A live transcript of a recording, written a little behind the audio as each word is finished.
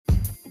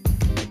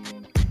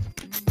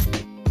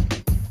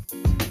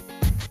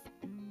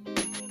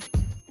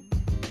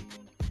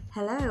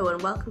Hello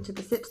and welcome to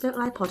the Sips Don't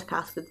Lie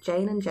podcast with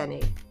Jane and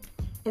Jenny.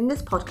 In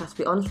this podcast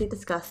we honestly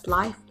discuss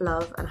life,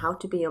 love and how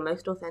to be your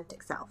most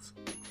authentic self.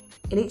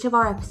 In each of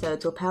our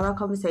episodes we'll pair our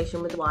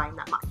conversation with wine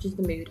that matches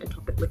the mood and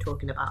topic we're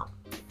talking about.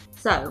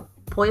 So,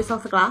 pour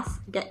yourself a glass,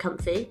 get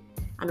comfy,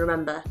 and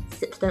remember,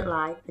 sips don't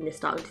lie and you're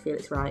starting to feel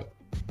it's right.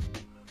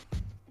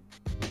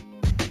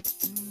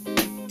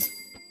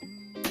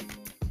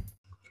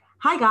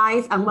 Hi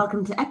guys and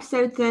welcome to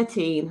episode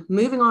 13,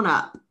 Moving On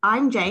Up.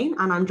 I'm Jane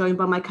and I'm joined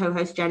by my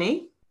co-host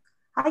Jenny.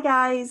 Hi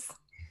guys.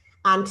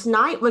 And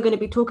tonight we're going to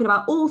be talking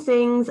about all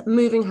things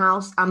moving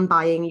house and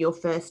buying your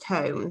first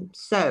home.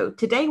 So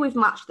today we've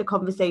matched the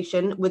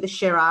conversation with a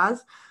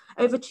Shiraz.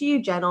 Over to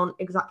you, Jen, on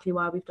exactly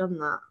why we've done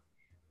that.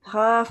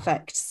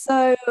 Perfect.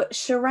 So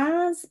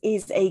Shiraz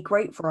is a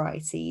grape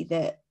variety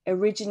that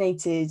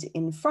originated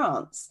in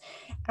France,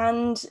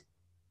 and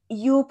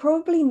you'll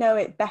probably know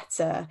it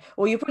better,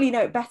 or you'll probably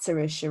know it better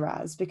as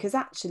Shiraz, because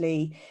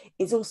actually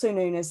it's also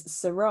known as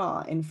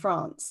Syrah in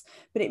France,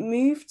 but it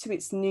moved to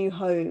its new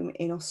home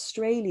in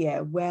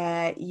Australia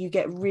where you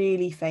get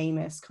really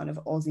famous kind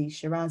of Aussie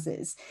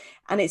Shirazes,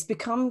 and it's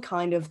become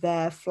kind of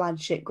their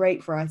flagship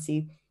grape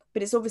variety,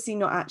 but it's obviously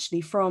not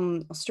actually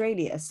from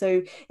Australia.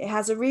 So it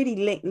has a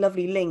really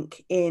lovely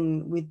link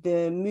in with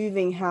the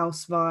moving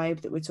house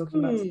vibe that we're talking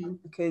about tonight,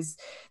 because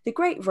the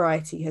grape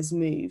variety has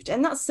moved.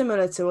 And that's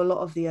similar to a lot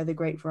of the other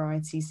grape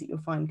varieties that you'll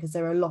find, because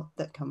there are a lot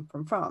that come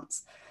from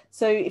France.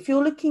 So if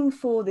you're looking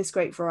for this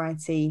grape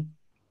variety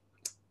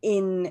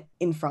in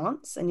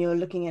France and you're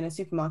looking in a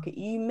supermarket,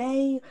 you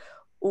may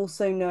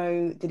also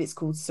know that it's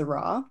called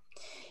Syrah.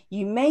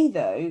 You may,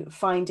 though,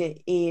 find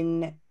it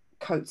in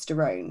Côtes du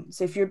Rhône.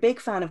 So if you're a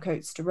big fan of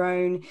Côtes du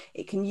Rhône,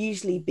 it can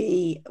usually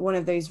be one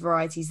of those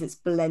varieties that's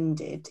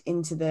blended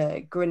into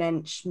the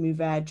Grenache,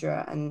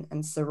 Mourvèdre and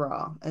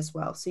Syrah as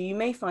well. So you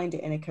may find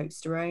it in a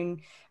Côtes du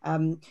Rhône,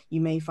 you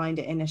may find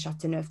it in a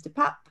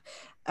Châteauneuf-du-Pape,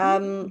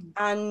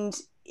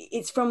 and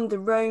it's from the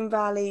Rhône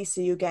Valley, so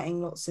you're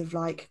getting lots of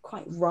like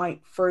quite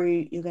ripe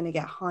fruit, you're going to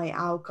get high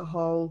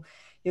alcohol,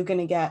 you're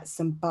going to get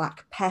some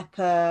black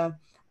pepper,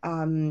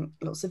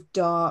 lots of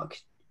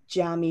dark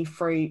jammy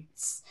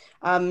fruits,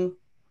 and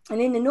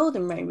in the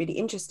Northern Rhone, really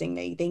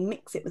interestingly, they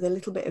mix it with a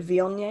little bit of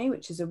Viognier,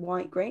 which is a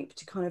white grape,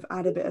 to kind of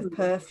add a bit of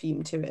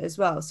perfume to it as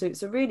well. So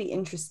it's a really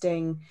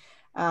interesting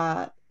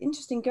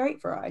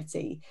grape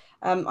variety.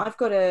 I've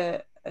got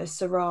a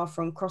Syrah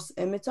from Cross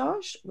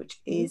Hermitage,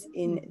 which is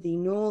in the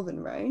Northern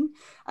Rhone.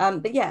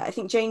 But yeah, I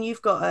think Jane,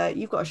 you've got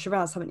a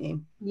Shiraz, haven't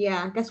you?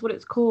 Yeah, guess what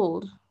it's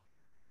called?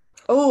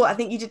 Oh, I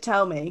think you did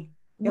tell me.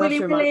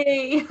 Willy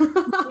Willy.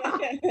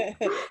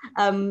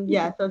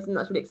 Yeah, so I think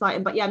that's really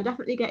exciting. But yeah, I'm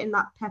definitely getting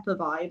that pepper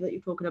vibe that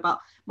you're talking about.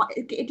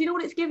 Do you know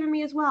what it's giving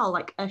me as well?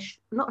 Like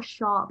not a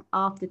sharp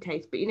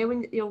aftertaste, but you know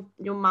when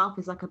your mouth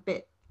is like a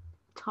bit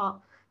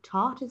tart,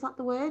 is that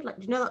the word? Like,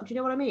 do you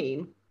know what I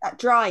mean? That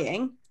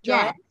drying.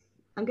 Yeah,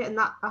 I'm getting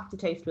that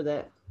aftertaste with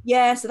it.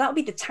 Yeah, so that would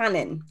be the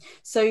tannin.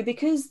 So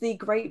because the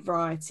grape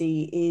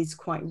variety is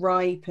quite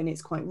ripe and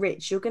it's quite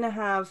rich, you're going to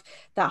have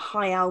that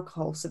high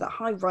alcohol, so that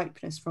high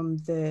ripeness from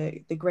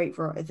the grape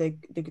variety,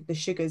 the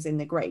sugars in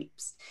the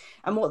grapes.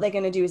 And what they're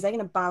going to do is they're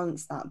going to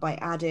balance that by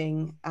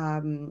adding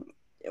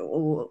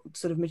or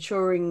sort of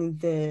maturing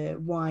the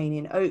wine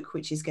in oak,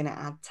 which is going to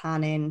add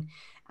tannin,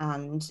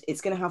 and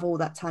it's going to have all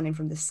that tannin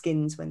from the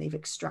skins when they've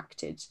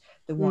extracted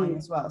the wine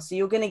as well. So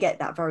you're going to get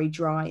that very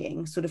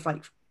drying, sort of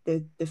like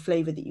the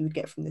flavor that you would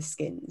get from the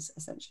skins,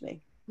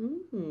 essentially.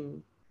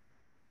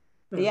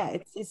 But yeah,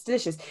 it's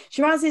delicious.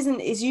 Shiraz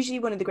is usually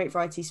one of the grape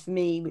varieties for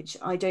me, which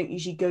I don't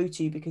usually go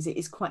to because it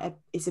is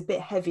it's a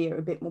bit heavier,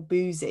 a bit more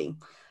boozy.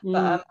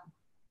 But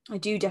I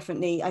can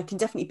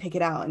definitely pick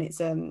it out, and it's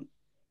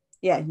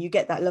you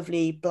get that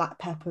lovely black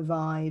pepper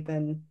vibe,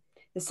 and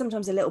there's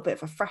sometimes a little bit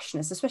of a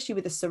freshness, especially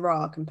with the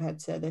Syrah compared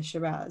to the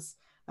Shiraz.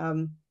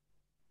 Cool.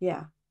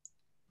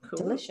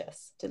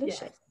 Delicious.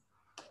 Yes.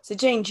 So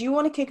Jane, do you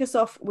want to kick us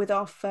off with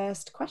our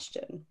first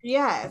question?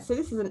 Yeah, so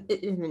this is an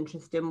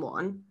interesting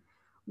one.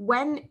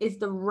 When is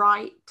the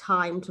right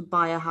time to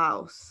buy a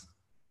house?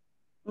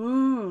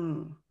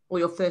 Or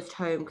your first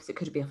home, because it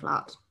could be a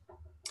flat.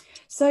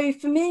 So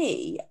for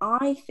me,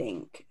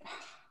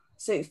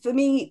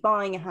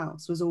 buying a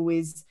house was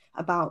always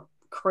about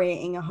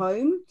creating a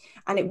home,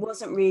 and it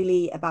wasn't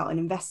really about an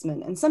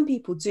investment. And some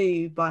people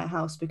do buy a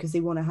house because they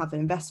want to have an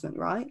investment,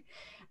 right?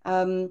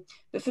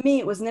 But for me,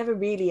 it was never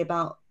really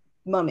about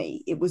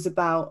money. It was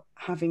about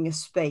having a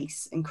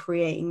space and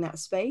creating that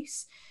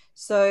space.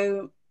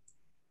 So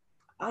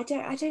I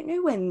don't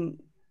know when.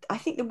 I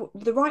think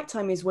the right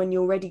time is when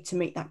you're ready to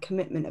make that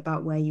commitment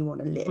about where you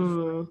want to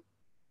live.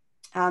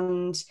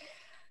 And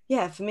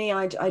yeah, for me,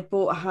 I'd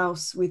bought a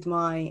house with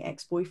my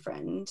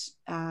ex-boyfriend,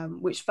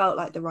 which felt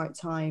like the right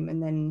time,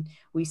 and then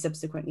we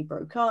subsequently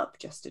broke up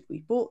just as we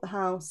bought the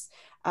house.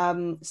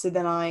 So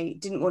then I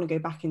didn't want to go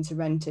back into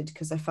rented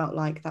because I felt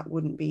like that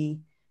wouldn't be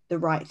the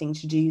right thing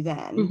to do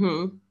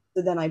then.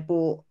 So then I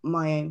bought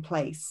my own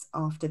place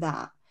after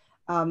that,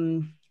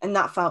 and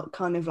that felt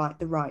kind of like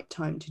the right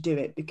time to do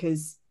it,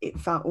 because it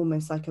felt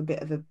almost like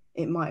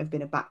it might have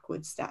been a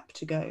backward step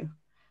to go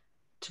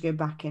to go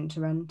back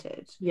into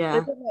rented. But I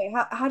Yeah. don't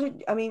know, how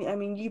did I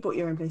mean you bought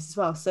your own place as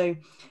well. So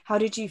how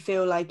did you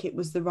feel like it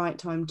was the right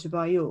time to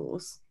buy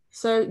yours?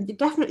 So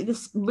definitely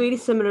this really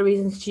similar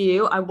reasons to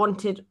you. I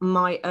wanted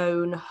my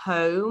own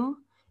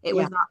home. It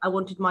Yeah. was that I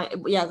wanted like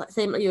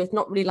same like you. It's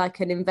not really like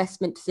an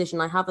investment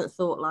decision. I haven't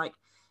thought like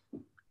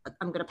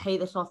I'm going to pay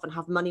this off and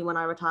have money when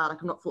I retire. Like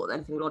I've not thought of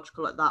anything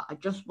logical like that. I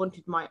just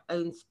wanted my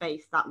own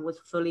space that was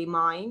fully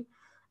mine.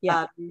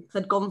 Yeah. So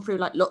I'd gone through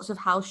like lots of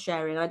house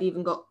sharing. I'd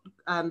even got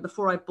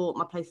before I bought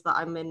my place that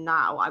I'm in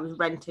now, I was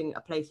renting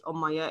a place on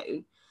my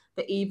own.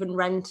 But even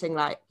renting,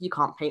 like you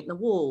can't paint the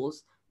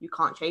walls, you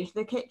can't change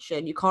the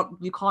kitchen, you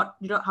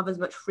don't have as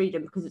much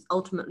freedom because it's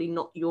ultimately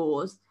not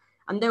yours.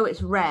 And though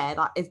it's rare,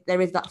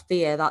 there is that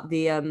fear that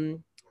the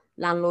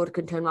landlord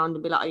can turn around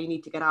and be like, oh, you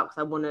need to get out because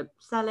I want to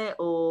sell it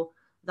or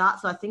that.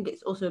 So I think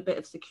it's also a bit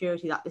of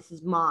security that this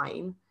is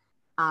mine,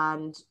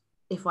 and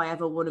if I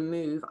ever want to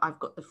move, I've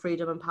got the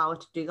freedom and power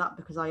to do that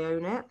because I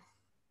own it.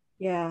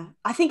 Yeah,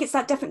 I think it's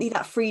that definitely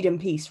that freedom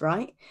piece,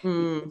 right? You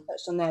Mm,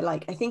 touched on there.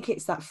 Like, I think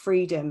it's that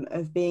freedom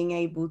of being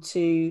able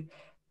to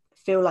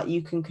feel like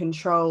you can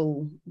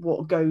control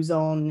what goes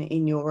on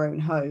in your own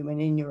home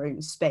and in your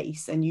own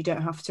space, and you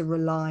don't have to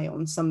rely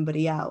on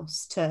somebody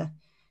else to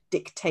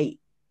dictate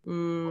what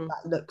mm,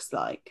 that looks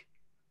like.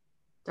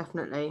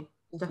 definitely,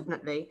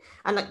 definitely.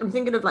 And like I'm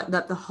thinking of like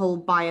the whole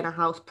buying a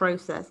house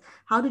process.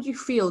 How did you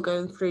feel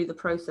going through the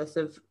process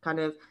of kind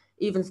of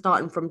even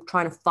starting from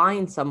trying to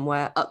find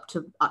somewhere up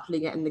to actually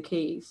getting the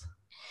keys?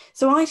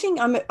 So I think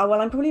I'm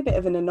probably a bit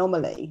of an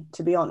anomaly,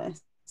 to be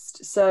honest.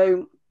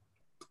 So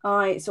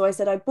I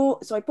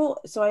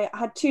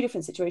had two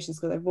different situations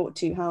because I bought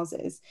two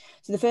houses.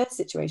 So the first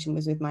situation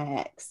was with my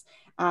ex,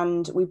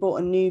 and we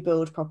bought a new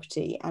build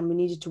property, and we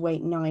needed to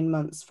wait 9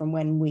 months from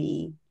when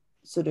we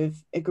sort of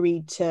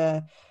agreed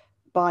to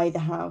buy the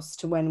house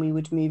to when we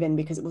would move in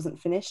because it wasn't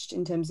finished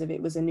in terms of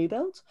it was a new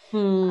build.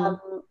 Hmm.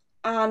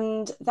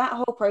 And that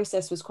whole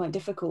process was quite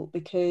difficult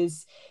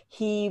because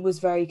he was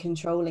very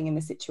controlling in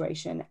the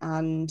situation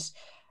and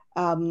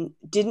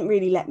didn't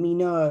really let me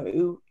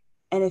know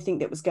anything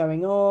that was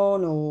going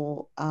on,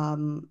 or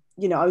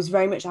I was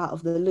very much out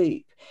of the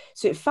loop.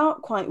 So it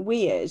felt quite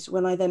weird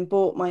when I then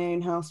bought my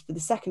own house for the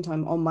second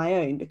time on my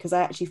own, because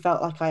I actually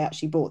felt like I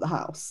actually bought the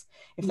house,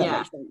 if that Yeah.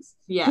 makes sense.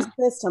 Because Yeah.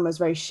 the first time I was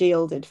very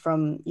shielded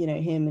from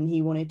him, and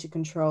he wanted to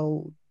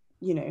control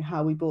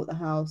how we bought the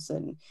house,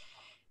 and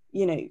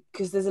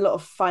because there's a lot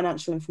of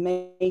financial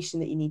information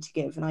that you need to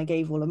give, and I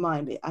gave all of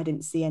mine, but I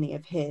didn't see any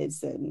of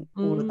his and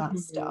all of that Mm.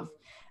 stuff.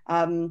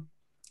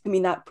 I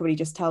mean, that probably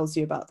just tells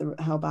you about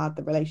how bad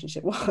the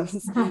relationship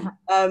was.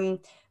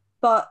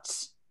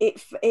 But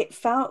it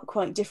felt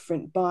quite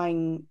different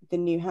buying the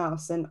new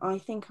house, and I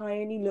think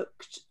I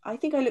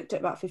looked at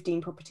about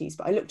 15 properties,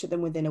 but I looked at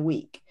them within a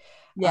week,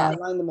 Yeah.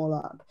 lined them all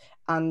up,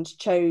 and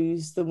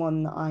chose the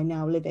one that I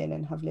now live in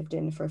and have lived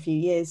in for a few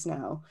years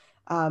now.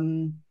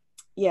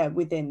 Yeah,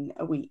 within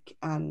a week,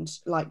 and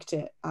liked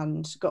it,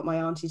 and got my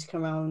auntie to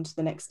come around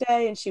the next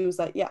day, and she was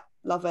like, yeah,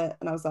 love it.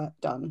 And I was like,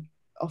 done.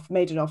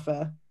 Made an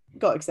offer,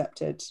 got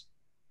accepted.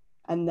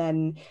 And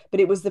then, but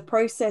it was the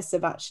process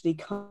of actually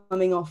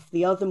coming off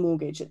the other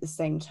mortgage at the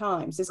same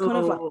time. So it's kind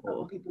of like how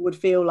Oh. people would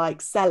feel like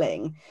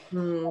selling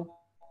Mm.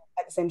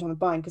 at the same time of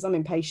buying, because I'm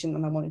impatient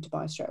and I wanted to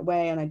buy straight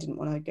away and I didn't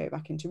want to go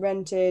back into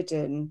rented,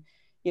 and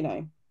you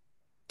know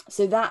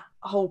so that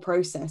whole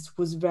process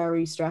was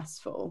very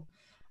stressful.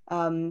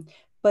 um,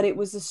 but it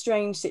was a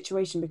strange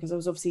situation because I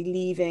was obviously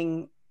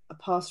leaving a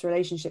past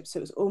relationship, so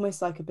it was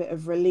almost like a bit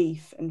of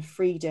relief and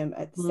freedom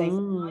at the same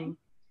time. Mm.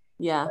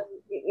 Yeah.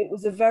 It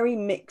was a very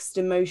mixed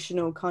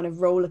emotional kind of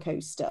roller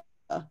coaster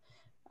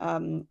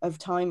of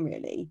time,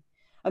 really.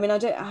 I mean, I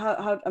don't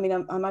how I mean,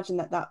 I imagine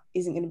that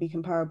isn't going to be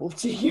comparable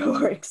to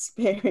your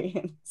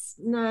experience.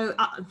 No,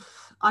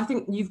 I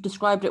think you've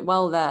described it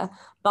well there.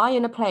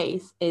 Buying a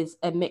place is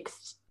a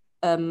mixed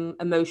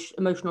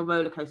emotional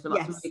roller coaster.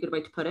 That's a really Yes. good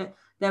way to put it.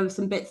 There were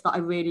some bits that I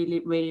really,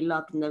 really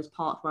loved, and there was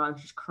parts where I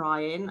was just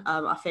crying.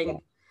 I Yeah.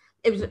 think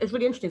it's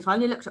really interesting. So I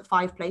only looked at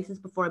 5 places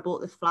before I bought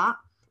this flat.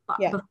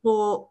 But Yeah.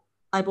 before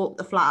I bought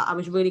the flat, I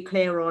was really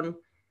clear on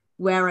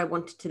where I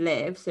wanted to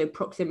live. So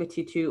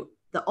proximity to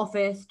the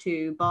office,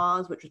 to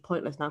bars, which was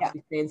pointless now Yeah. because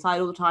we stay inside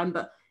all the time.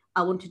 But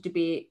I wanted to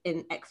be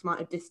in X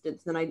amount of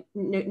distance. Then I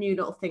knew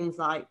little things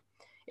like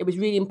it was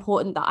really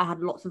important that I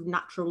had lots of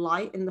natural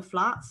light in the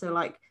flat. So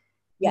like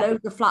Yeah.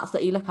 loads of flats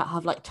that you look at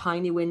have like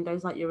tiny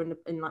windows, like you're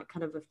in like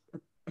kind of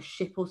a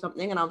ship or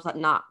something. And I was like,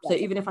 nah. So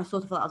Yes. even if I saw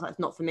the flat, I was like, it's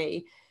not for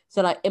me.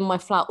 So like in my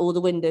flat, all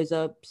the windows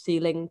are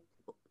ceiling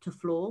to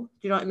floor. Do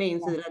you know what I mean?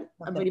 So Yeah. that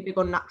Love I'm it. really big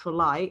on natural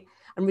light.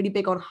 I'm really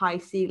big on high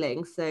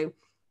ceilings. So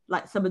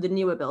like some of the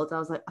newer builds, I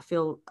was like, I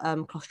feel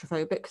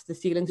claustrophobic because the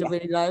ceilings are Yeah.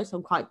 really low. So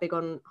I'm quite big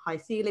on high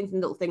ceilings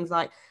and little things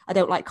like I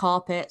don't like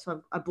carpet.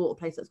 So I bought a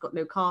place that's got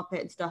no carpet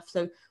and stuff.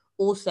 So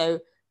also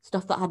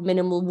stuff that had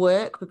minimal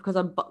work, but because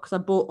I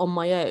bought on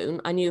my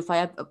own, I knew if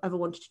I ever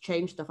wanted to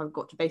change stuff, I've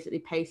got to basically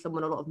pay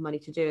someone a lot of money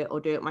to do it or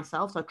do it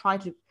myself. So I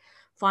tried to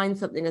find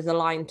something as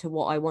aligned to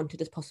what I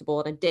wanted as possible.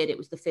 And I did. It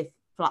was the fifth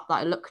flat that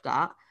I looked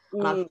at.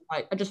 And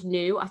Mm. I just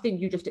knew. I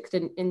think you just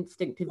Yeah.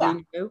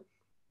 instinctively knew.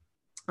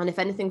 And if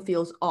anything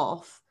feels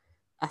off,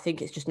 I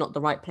think it's just not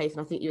the right place.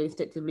 And I think you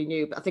instinctively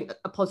knew. But I think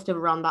a positive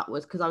around that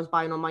was because I was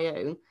buying on my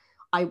own.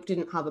 I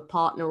didn't have a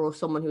partner or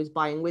someone who was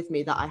buying with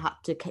me that I had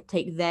to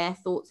take their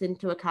thoughts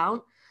into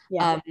account,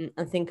 Yeah.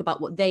 and think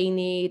about what they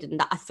need. And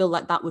that, I feel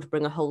like that would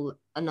bring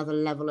another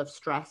level of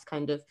stress,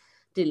 kind of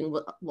dealing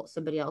with what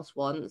somebody else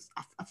wants.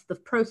 The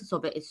process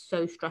of it is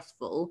so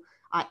stressful.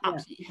 I Yeah.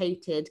 absolutely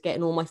hated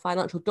getting all my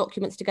financial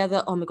documents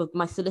together. Oh my God,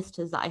 my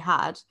solicitors that I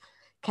had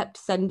kept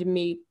sending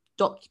me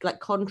like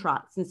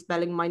contracts and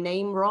spelling my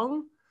name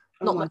wrong.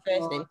 Oh Not my my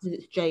first name God. because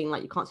it's Jane,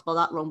 like you can't spell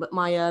that wrong, but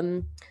my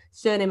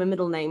surname and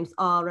middle names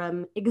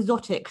are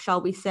exotic,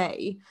 shall we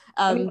say.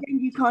 I mean,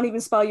 you can't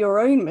even spell your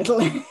own middle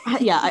name.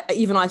 Yeah,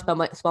 even I spell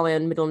my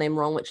own middle name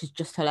wrong, which is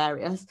just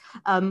hilarious.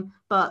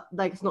 But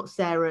like, it's not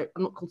Sarah.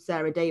 I'm not called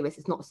Sarah Davis.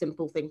 It's not a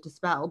simple thing to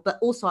spell. But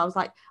also, I was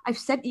like, I've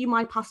sent you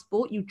my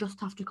passport. You just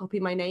have to copy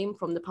my name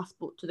from the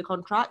passport to the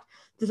contract.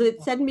 So they'd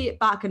send me it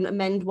back and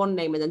amend one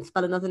name and then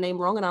spell another name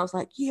wrong. And I was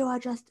like, you are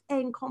just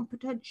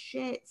incompetent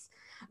shits.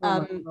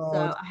 Oh my So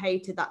God. I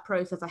hated that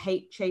process. I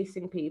hate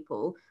chasing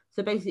people.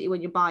 So basically,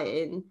 when you're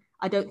buying,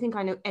 I don't think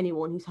I know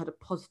anyone who's had a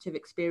positive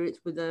experience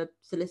with a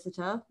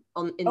solicitor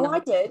in Oh, the I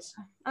whole. did.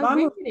 Oh,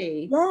 Mine were,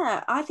 really?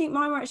 yeah, I think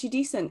mine were actually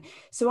decent.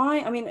 So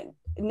I mean,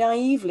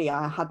 naively,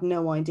 I had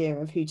no idea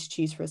of who to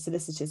choose for a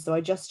solicitor. So I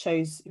just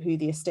chose who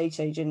the estate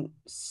agent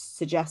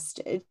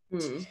suggested.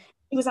 Hmm.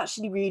 It was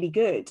actually really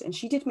good. And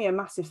she did me a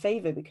massive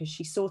favor because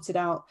she sorted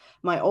out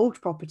my old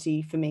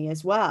property for me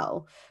as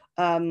well.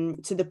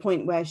 To the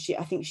point where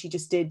I think she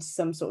just did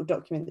some sort of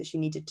document that she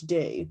needed to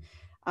do.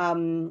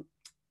 Um,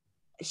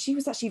 she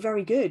was actually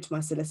very good,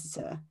 my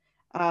solicitor.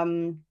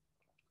 Um,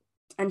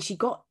 and she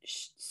got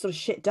sort of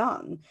shit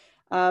done.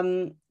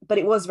 But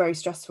it was very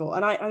stressful.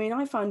 And I mean,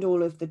 I found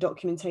all of the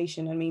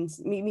documentation. I mean,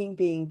 me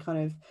being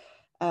kind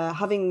of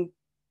having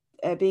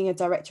being a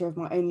director of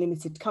my own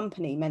limited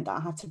company meant that I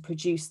had to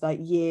produce like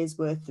years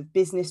worth of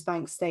business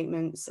bank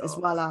statements as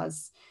God. well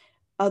as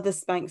other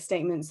bank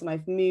statements. And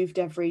I've moved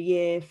every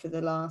year for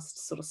the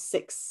last sort of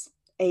 6,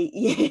 8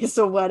 years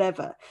or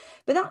whatever.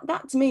 But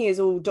that to me is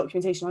all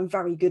documentation. I'm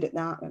very good at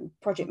that. I'm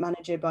project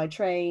manager by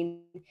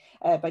trade.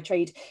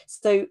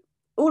 So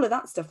all of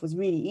that stuff was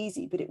really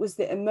easy, but it was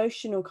the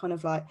emotional kind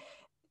of like,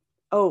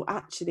 oh,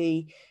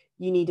 actually,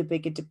 you need a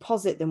bigger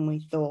deposit than we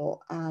thought,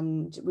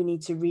 and we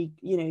need to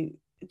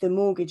the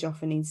mortgage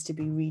offer needs to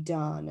be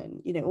redone,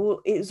 and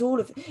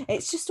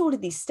it's just all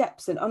of these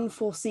steps and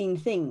unforeseen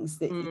things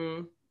that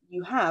Mm.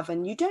 you have,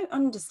 and you don't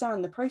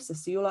understand the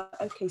process. So you're like,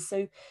 okay,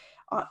 so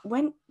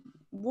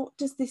what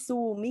does this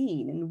all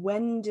mean, and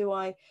when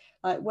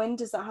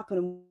does that happen,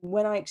 and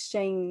when I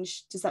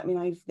exchange, does that mean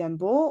I've then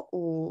bought,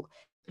 or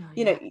Oh,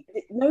 yeah.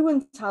 no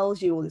one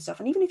tells you all this stuff,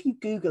 and even if you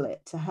Google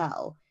it to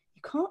hell,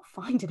 you can't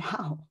find it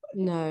out.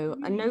 No,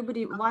 and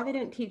nobody, why they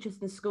don't teach us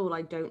in school,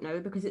 I don't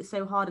know, because it's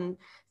so hard. And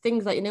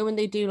things like, when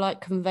they do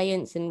like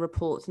conveyancing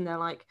reports and they're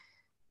like,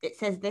 it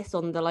says this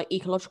on the like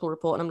ecological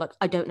report, and I'm like,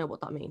 I don't know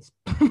what that means.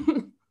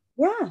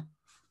 Yeah,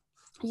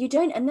 you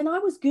don't. And then I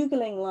was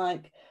Googling,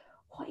 like,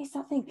 what is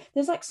that thing?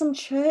 There's like some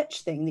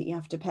church thing that you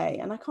have to pay,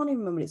 and I can't even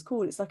remember what it's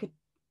called. It's like a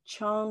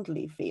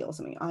Chandley fee or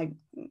something. I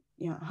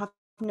have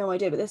no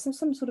idea, but there's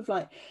some sort of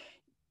like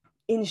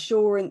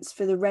insurance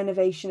for the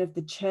renovation of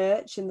the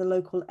church in the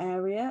local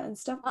area and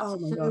stuff. That's Oh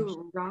my gosh.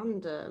 so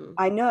random.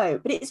 I know,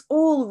 but it's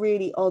all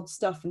really odd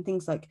stuff, and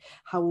things like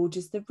how old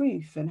is the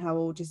roof and how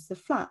old is the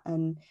flat,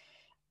 and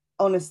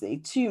honestly,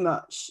 too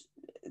much.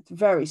 It's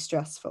very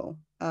stressful.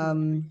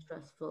 Very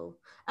stressful.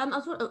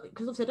 As well,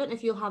 because obviously I don't know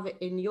if you'll have it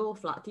in your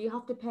flat. Do you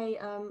have to pay?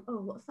 Oh,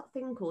 what's that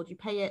thing called? You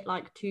pay it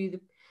like to the,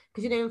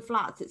 because in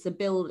flats it's a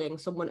building.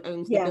 Someone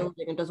owns the Yeah,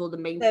 building and does all the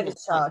maintenance.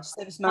 service Like charge,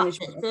 service that's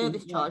management, it, I think.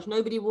 service Yeah. charge.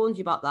 Nobody warns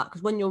you about that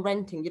because when you're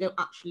renting, you don't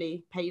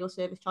actually pay your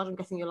service charge. I'm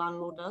guessing your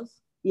landlord does.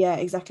 Yeah,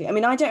 exactly. I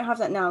mean, I don't have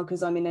that now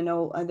because I'm in an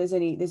old. There's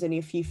only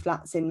a few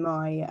flats in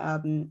my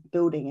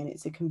building, and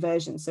it's a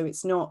conversion, so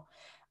it's not.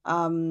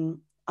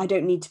 I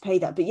don't need to pay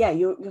that. But yeah,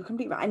 you're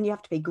completely right, and you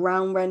have to pay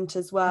ground rent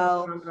as Oh,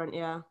 well. ground rent,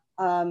 yeah.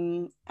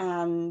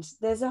 And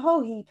there's a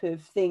whole heap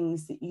of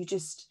things that you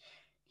just,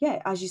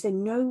 yeah, as you said,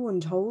 no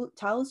one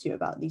tells you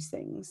about these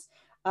things.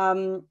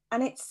 And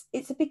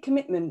it's a big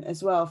commitment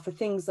as well for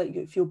things like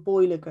if your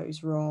boiler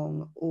goes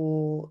wrong,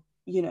 or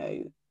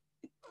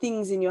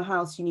things in your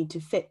house you need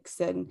to fix,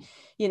 and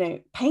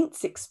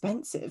paint's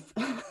expensive.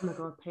 Oh my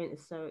God, paint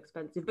is so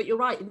expensive. But you're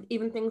right,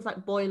 even things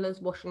like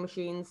boilers, washing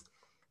machines,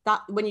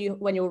 that when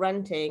you're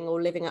renting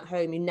or living at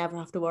home, you never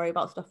have to worry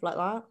about stuff like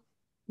that.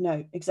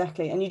 No,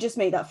 exactly. And you just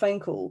make that phone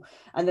call,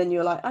 and then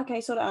you're like, okay,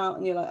 sort it out,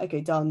 and you're like,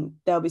 okay, done.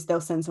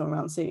 They'll send someone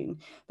around soon.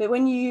 But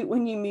when you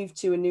move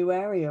to a new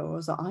area, I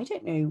was like, I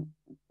don't know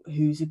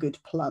who's a good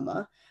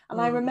plumber. And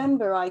I Mm.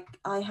 remember I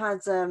had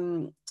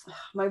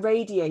my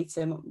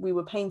radiator. We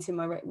were painting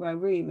my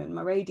room, and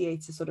my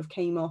radiator sort of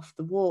came off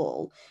the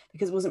wall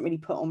because it wasn't really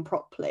put on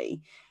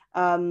properly.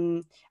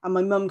 And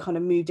my mum kind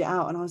of moved it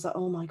out, and I was like,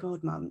 oh my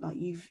God, mum, like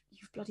you've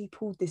you've bloody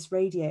pulled this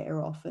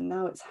radiator off and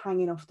now it's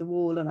hanging off the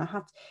wall, and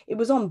it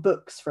was on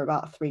books for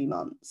about 3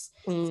 months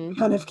to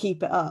kind of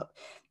keep it up.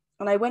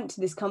 And I went to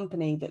this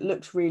company that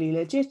looked really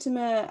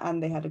legitimate,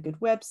 and they had a good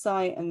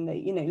website, and they,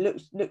 you know,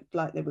 looked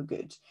like they were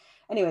good.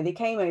 Anyway, they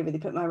came over, they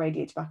put my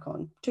radiator back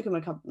on, took them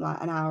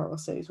an hour or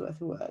so's worth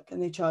of work,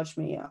 and they charged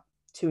me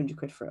 200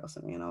 quid for it or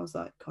something. And I was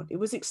like, God, it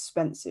was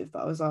expensive,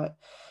 but I was like,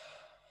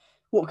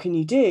 what can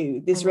you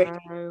do? This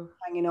radiator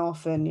hanging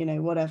off, and you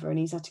know, whatever. And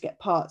he's had to get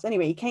parts.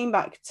 Anyway, he came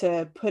back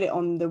to put it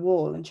on the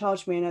wall and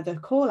charged me another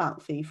call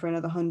out fee for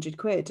another 100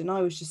 quid. And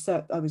I was just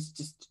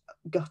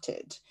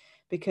gutted,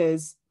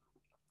 because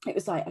it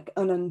was like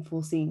an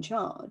unforeseen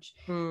charge.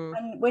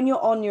 And when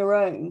you're on your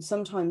own,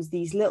 sometimes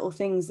these little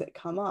things that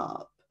come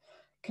up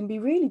can be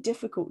really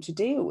difficult to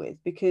deal with,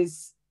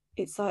 because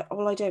it's like,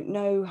 oh, I don't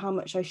know how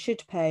much I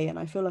should pay, and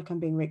I feel like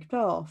I'm being ripped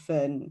off,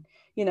 and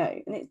you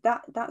know, and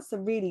that's a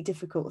really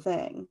difficult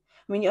thing.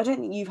 I mean, I don't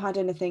think you've had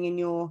anything in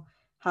your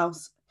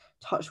house,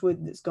 touch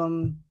wood, that's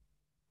gone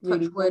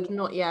really Touch wood,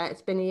 not yet.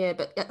 It's been a year,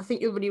 but I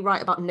think you're really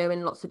right about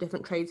knowing lots of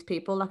different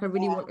tradespeople. Like, I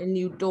really want a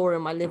new door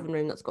in my living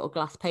room that's got a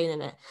glass pane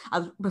in it.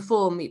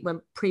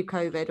 When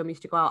pre-COVID, when we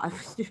used to go out, I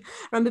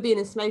remember being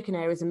in smoking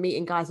areas and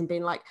meeting guys and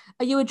being like,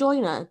 "Are you a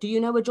joiner? Do you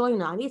know a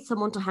joiner? I need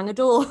someone to hang a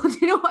door." Do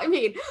you know what I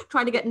mean?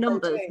 Trying to get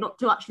numbers, not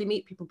to actually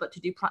meet people, but to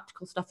do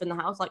practical stuff in the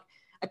house, like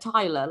a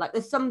tiler. Like,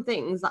 there's some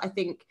things that I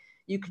think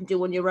you can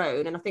do on your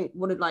own. And I think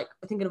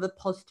thinking of a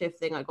positive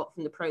thing I got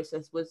from the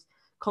process was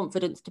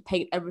confidence to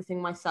paint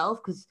everything myself,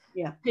 because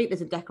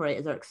painters and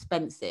decorators are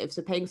expensive,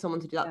 so paying someone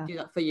to do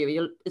that for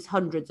you is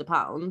hundreds of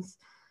pounds.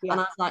 And I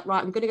was like,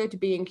 right, I'm going to go to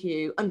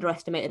B&Q.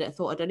 Underestimated it. I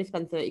thought I'd only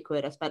spend 30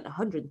 quid. I spent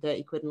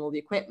 130 quid on all the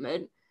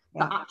equipment,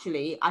 but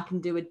actually I can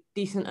do a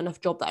decent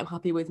enough job that I'm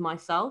happy with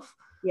myself.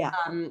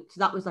 So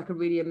that was like a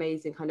really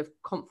amazing kind of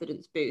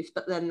confidence boost.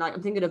 But then, like,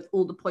 I'm thinking of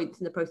all the points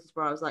in the process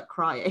where I was like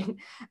crying.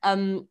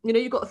 You know,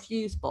 you got a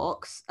fuse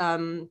box.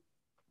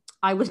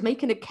 I was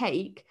making a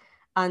cake,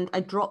 and I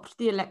dropped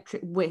the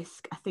electric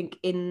whisk, I think,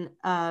 in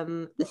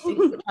the sink,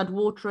 which had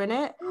water in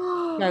it.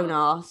 Don't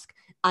ask.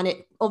 And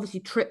it obviously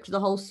tripped the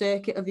whole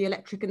circuit of the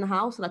electric in the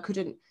house, and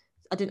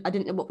I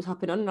didn't know what was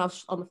happening. And I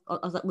was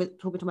like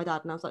talking to my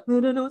dad, and I was like, I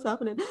don't know what's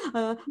happening.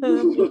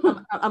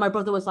 And my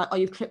brother was like, "Oh,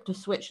 you've tripped a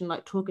switch," and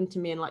like talking to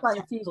me in like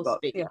technical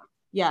speak.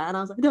 Yeah, and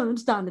I was like, I don't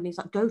understand. And he's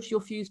like, go to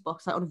your fuse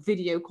box, like on a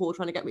video call,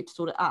 trying to get me to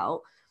sort it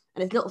out.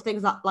 And it's little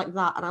things like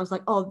that. And I was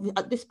like, oh,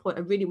 at this point,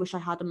 I really wish I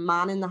had a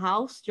man in the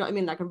house. Do you know what I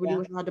mean? Like, I really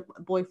wish I had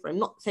a boyfriend.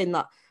 Not saying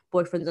that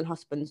boyfriends and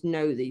husbands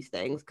know these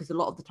things, because a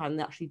lot of the time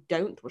they actually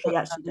don't. They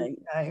actually don't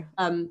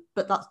know.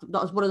 But that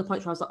was one of the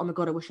points where I was like, oh my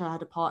God, I wish I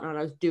had a partner and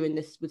I was doing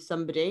this with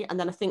somebody. And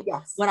then I think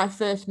when I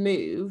first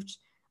moved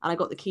and I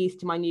got the keys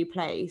to my new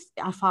place,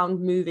 I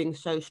found moving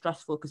so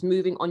stressful, because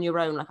moving on your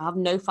own, like, I have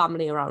no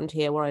family around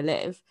here where I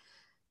live.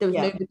 There was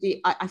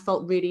nobody. I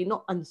felt really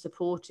not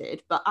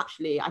unsupported, but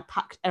actually I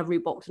packed every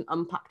box and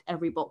unpacked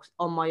every box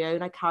on my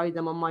own. I carried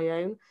them on my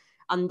own.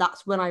 And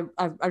that's when I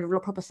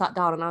proper sat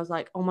down and I was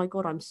like, oh my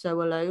God, I'm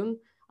so alone.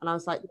 And I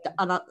was like,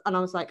 and I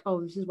was like, oh,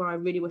 this is where I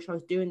really wish I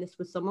was doing this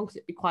with someone, because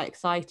it'd be quite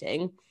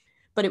exciting.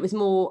 But it was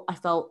more, I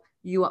felt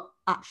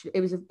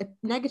it was a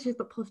negative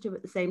but positive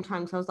at the same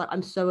time. So I was like,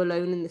 I'm so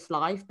alone in this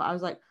life. But I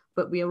was like,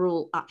 but we are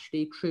all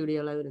actually truly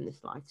alone in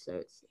this life. So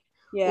it's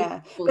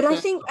but I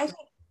think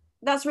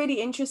that's really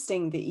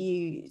interesting that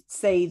you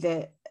say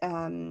that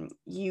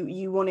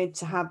you wanted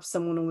to have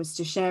someone almost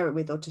to share it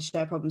with, or to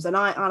share problems, and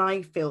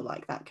I feel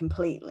like that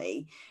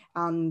completely.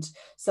 And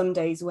some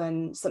days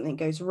when something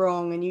goes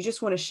wrong and you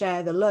just want to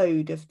share the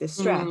load of the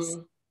stress.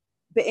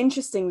 But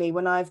interestingly,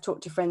 when I've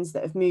talked to friends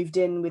that have moved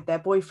in with their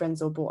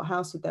boyfriends or bought a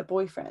house with their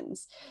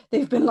boyfriends,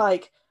 they've been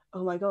like,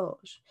 oh my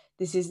gosh,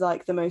 this is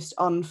like the most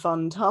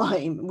unfun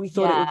time. We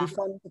thought it would be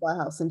fun to buy a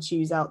house and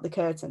choose out the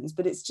curtains,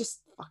 but it's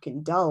just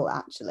fucking dull,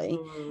 actually.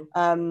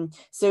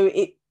 So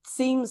it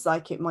seems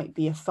like it might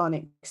be a fun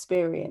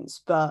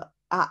experience, but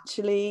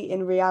actually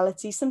in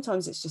reality,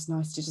 sometimes it's just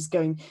nice to just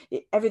go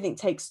everything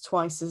takes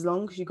twice as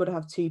long, because you've got to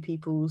have two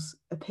people's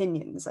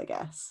opinions, I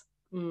guess.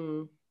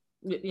 So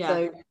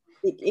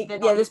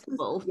there's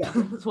people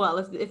as well.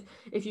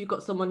 If you've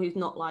got someone who's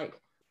not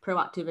like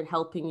proactive in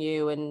helping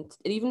you, and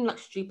even like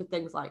stupid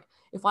things, like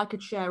if I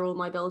could share all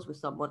my bills with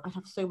someone, I'd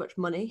have so much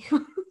money.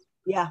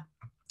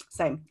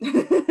 Same.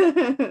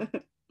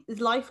 It's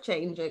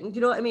life-changing. Do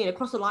you know what I mean?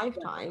 Across a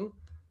lifetime.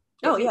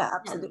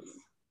 Absolutely.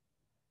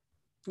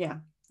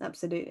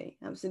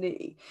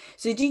 Absolutely.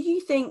 So do you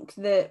think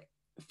that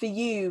for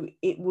you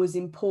it was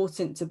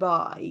important to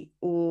buy,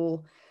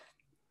 or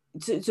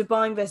to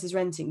buying versus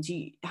renting?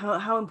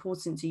 How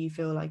important do you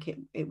feel like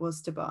it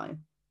was to buy?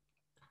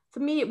 For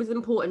me, it was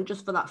important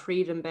just for that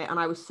freedom bit, and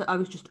I was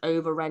just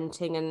over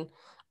renting, and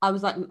I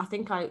was like, I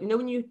think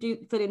when you do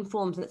fill in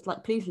forms and it's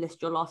like, please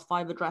list your last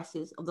 5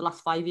 addresses of the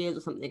last 5 years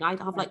or something, I'd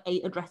have like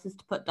 8 addresses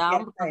to put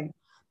down, because I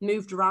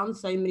moved around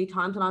so many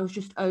times, and I was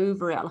just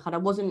over it. Like, and I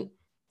wasn't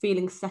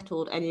feeling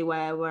settled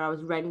anywhere where I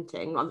was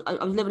renting.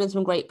 I was living in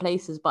some great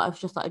places, but I was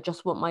just like, I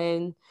just want my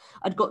own.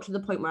 I'd got to the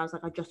point where I was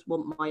like, I just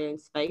want my own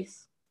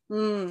space.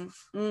 Mm,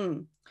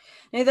 mm.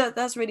 No,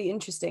 that's really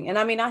interesting. And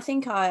I mean, I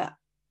think I've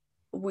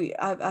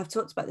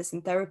talked about this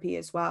in therapy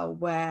as well,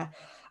 where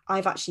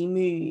I've actually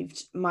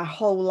moved my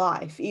whole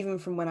life, even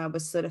from when I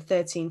was sort of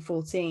 13,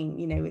 14,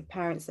 you know, with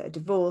parents that are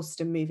divorced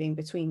and moving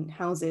between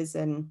houses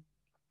and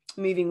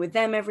moving with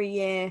them every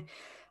year.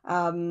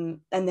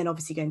 And then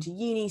obviously going to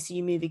uni, so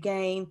you move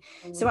again.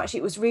 So actually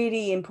it was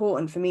really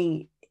important for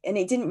me, and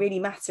it didn't really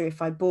matter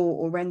if I bought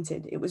or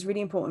rented. It was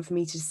really important for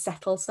me to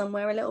settle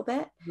somewhere a little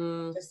bit,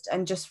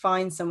 Mm. just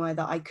find somewhere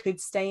that I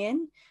could stay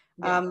in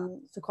Yeah.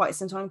 for quite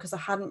some time, because I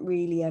hadn't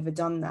really ever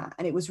done that.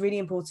 And it was really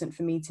important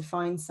for me to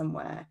find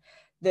somewhere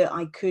that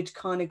I could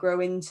kind of grow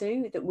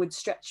into, that would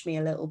stretch me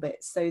a little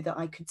bit so that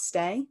I could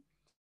stay.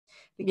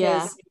 Yeah.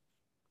 Because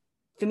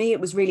for me, it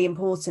was really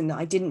important that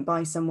I didn't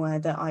buy somewhere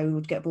that I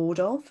would get bored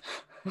of.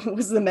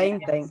 Was the main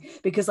thing,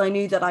 because I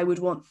knew that I would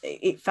want,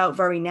 it felt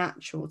very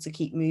natural to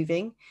keep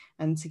moving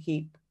and to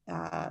keep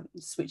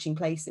switching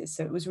places.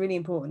 So it was really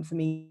important for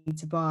me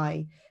to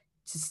buy,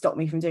 to stop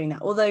me from doing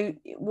that. Although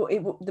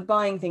the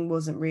buying thing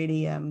wasn't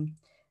really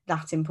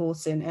that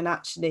important. And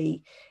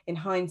actually, in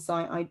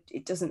hindsight,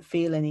 it doesn't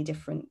feel any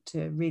different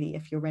to really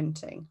if you're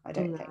renting, I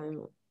don't think.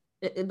 No.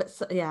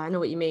 Yeah, I know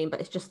what you mean, but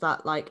it's just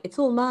that like it's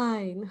all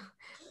mine.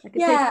 Like it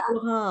takes Yeah, all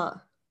heart.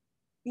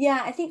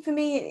 yeah, I think for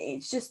me,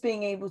 it's just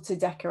being able to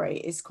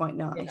decorate is quite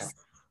Yeah. nice.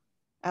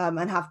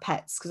 And have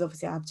pets, because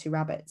obviously I have two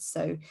rabbits,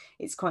 so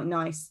it's quite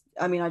nice.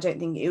 I mean, I don't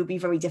think it would be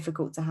very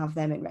difficult to have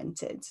them in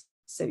rented.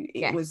 So it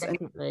Yes, was, and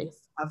definitely.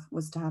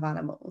 was to have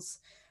animals.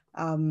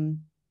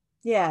 Um,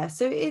 yeah,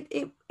 so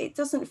it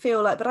doesn't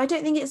feel like, but I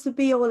don't think it's the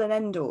be all and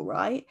end all,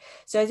 right?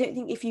 So I don't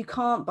think if you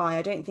can't buy,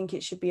 I don't think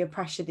it should be a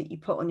pressure that you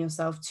put on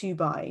yourself to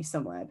buy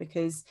somewhere,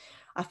 because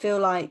I feel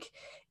like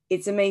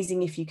it's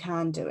amazing if you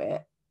can do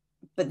it,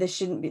 but there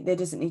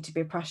doesn't need to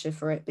be a pressure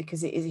for it,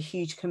 because it is a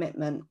huge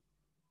commitment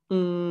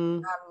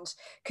Mm. and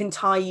can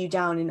tie you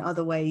down in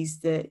other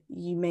ways that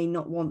you may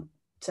not want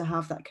to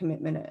have that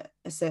commitment at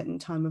a certain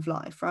time of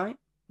life, right?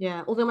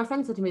 Yeah. Although my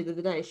friend said to me the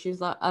other day, she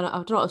was like, I don't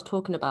know what I was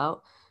talking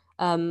about.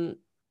 Um,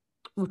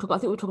 I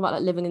think we were talking about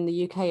like living in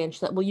the UK, and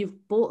she's like, well,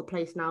 you've bought a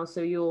place now,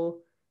 so you're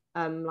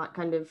like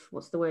kind of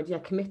what's the word? Yeah,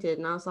 committed.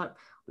 And I was like,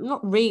 not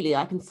really.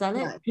 I can sell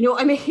it. No. You know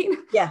what I mean?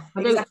 Yeah,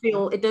 I don't exactly.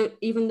 feel it. Don't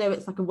even though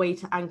it's like a way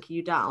to anchor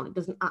you down. It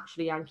doesn't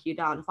actually anchor you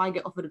down. If I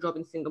get offered a job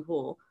in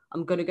Singapore,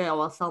 I'm gonna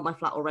go. I'll sell my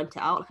flat or rent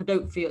it out. Like I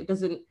don't feel it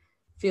doesn't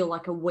feel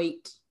like a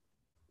weight,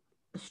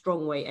 a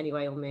strong weight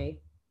anyway on me.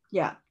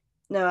 Yeah,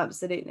 no,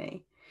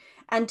 absolutely.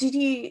 And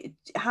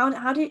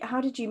how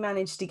did you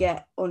manage to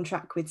get on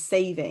track with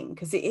saving?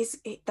 Because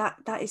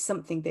that is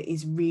something that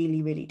is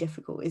really, really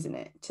difficult, isn't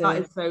it? That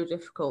To is so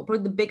difficult.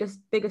 Probably the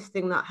biggest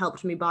thing that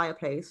helped me buy a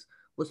place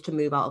was to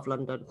move out of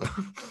London.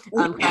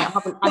 I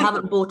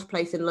haven't bought a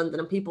place in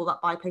London, and people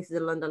that buy places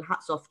in London,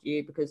 hats off to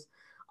you, because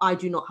I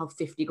do not have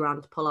 50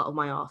 grand to pull out of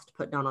my arse to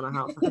put down on a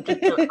house. Like I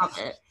just don't have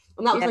it.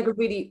 And that was Yeah,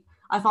 like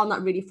I found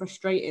that really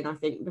frustrating, I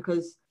think,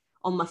 because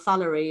on my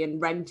salary and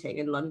renting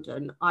in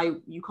London, I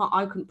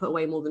couldn't put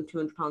away more than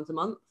 £200 a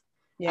month.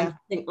 And yeah, to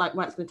think like,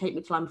 right, it's going to take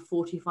me till I'm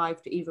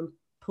 45 to even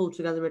pull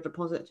together a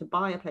deposit to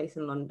buy a place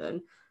in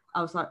London.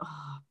 I was like,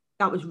 oh,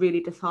 that was really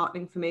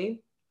disheartening for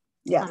me.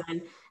 yeah, And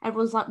then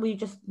everyone's like, well, you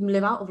just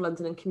live out of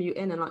London and commute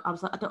in. And like, I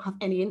was like, I don't have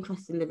any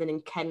interest in living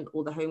in Kent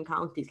or the home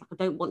counties. Like,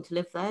 I don't want to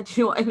live there. Do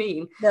you know what I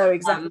mean? no,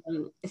 exactly.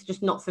 It's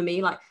just not for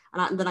me. Like,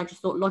 and then I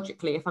just thought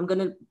logically, if I'm going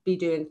to be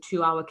doing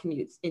 2 hour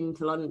commutes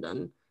into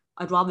London,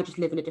 I'd rather just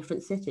live in a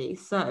different city.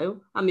 So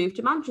I moved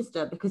to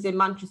Manchester, because in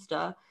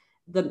Manchester,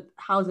 the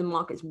housing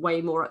market's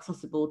way more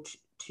accessible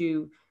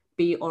to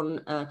be on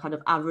a kind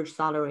of average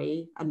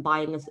salary and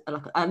buying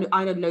like I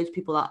know loads of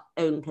people that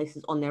own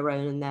places on their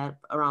own, and they're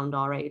around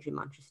our age in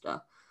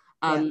Manchester.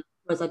 Yeah,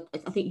 Whereas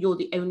I think you're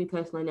the only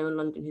person I know in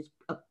London who's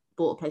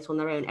bought a place on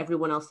their own.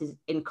 Everyone else is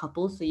in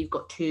couples, so you've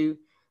got two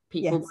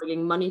people yes,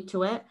 bringing money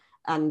to it,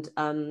 and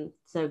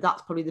so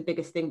that's probably the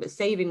biggest thing. But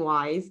saving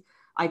wise,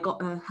 I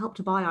got help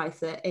to buy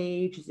ISA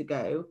ages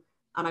ago,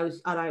 and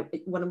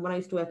when I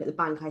used to work at the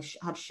bank, I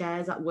had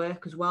shares at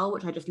work as well,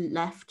 which I just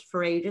left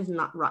for ages, and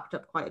that racked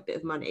up quite a bit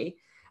of money.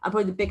 And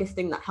probably the biggest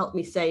thing that helped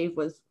me save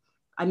was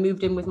I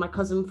moved in with my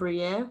cousin for a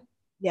year,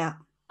 yeah,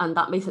 and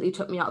that basically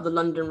took me out of the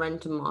London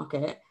rental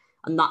market,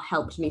 and that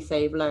helped me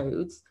save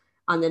loads.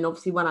 And then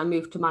obviously when I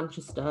moved to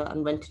Manchester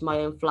and rented my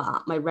own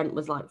flat, my rent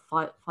was like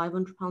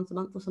 £500 a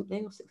month or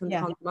something, or £600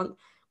 yeah, a month.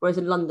 Whereas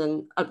in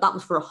London, that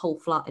was for a whole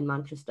flat in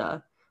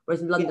Manchester.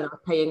 Whereas in London, yeah, I was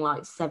paying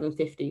like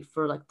 750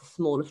 for like the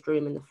smallest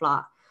room in the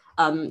flat.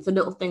 So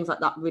little things like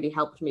that really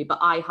helped me. But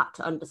I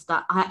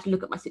had to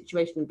look at my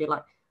situation and be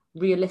like,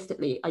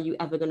 realistically, are you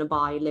ever going to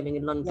buy living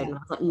in London? yeah, And I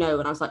was like, no.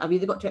 And I was like, I've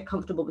either got to get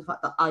comfortable with the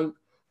fact that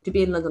to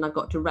be in London, I've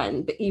got to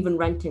rent. But even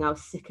renting, I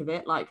was sick of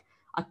it. Like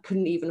I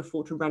couldn't even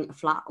afford to rent a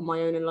flat on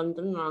my own in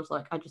London. And I was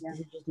like, yeah, this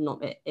is just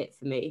not it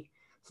for me.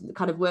 So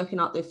kind of working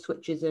out those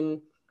switches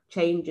and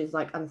changes,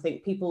 like, and I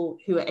think people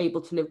who are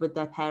able to live with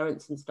their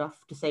parents and stuff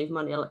to save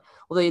money, like,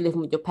 although you're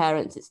living with your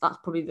parents, that's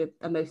probably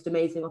the most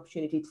amazing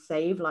opportunity to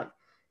save. Like,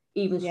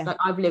 Even Yeah. like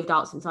I've lived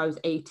out since I was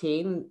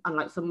 18, and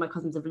like some of my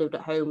cousins have lived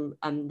at home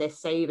and they're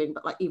saving,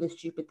 but like even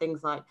stupid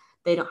things like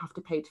they don't have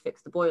to pay to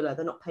fix the boiler.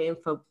 They're not paying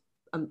for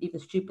even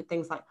stupid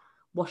things like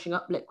washing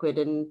up liquid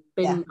and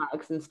Yeah. bin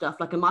bags and stuff.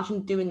 Like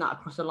imagine doing that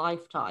across a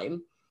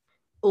lifetime.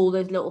 All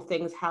those little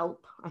things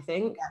help, I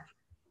think. What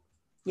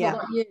Yeah.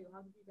 about you?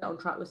 How did you get on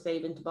track with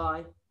saving to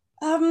buy?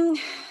 Um,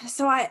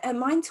 so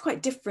mine's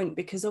quite different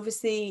because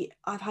obviously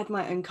I've had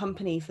my own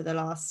company for the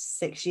last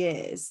 6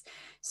 years.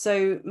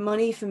 So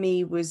money for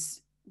me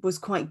was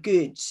quite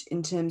good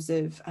in terms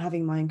of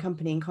having my own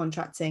company and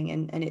contracting,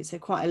 and it's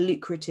quite a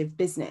lucrative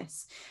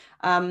business.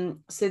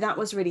 So that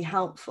was really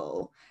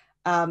helpful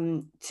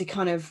to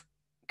kind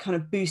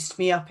of boost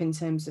me up in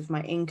terms of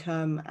my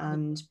income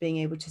and being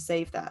able to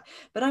save that.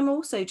 But I'm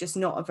also just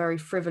not a very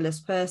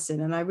frivolous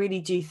person, and I really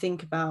do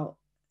think about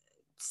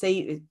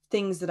say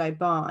things that I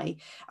buy,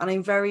 and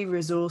I'm very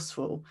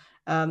resourceful.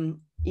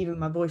 Even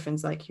my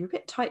boyfriend's like, "You're a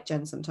bit tight,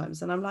 Jen,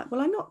 sometimes," and I'm like, "Well,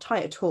 I'm not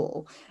tight at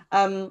all."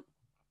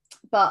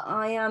 But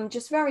I am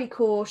just very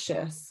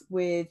cautious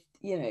with,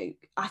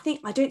 I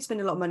think I don't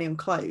spend a lot of money on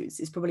clothes.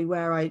 It's probably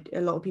where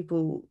a lot of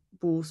people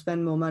will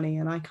spend more money,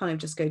 and I kind of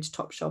just go to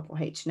Topshop or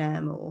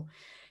H&M or,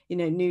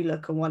 New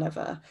Look or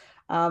whatever.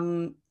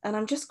 And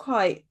I'm just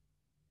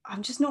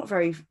not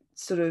very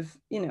sort of,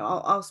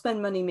 I'll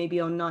spend money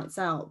maybe on nights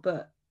out,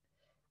 but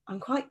I'm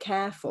quite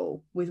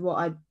careful with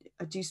what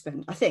I do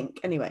spend, I think.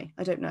 Anyway,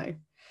 I don't know.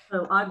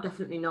 So I'm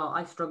definitely not.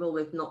 I struggle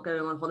with not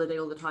going on holiday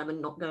all the time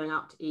and not going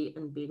out to eat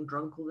and being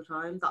drunk all the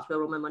time. That's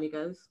where all my money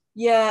goes.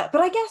 Yeah,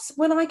 but I guess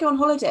when I go on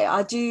holiday,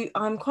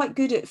 I'm quite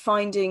good at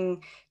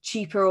finding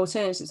cheaper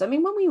alternatives. I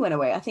mean, when we went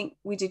away, I think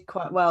we did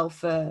quite well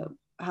for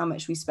how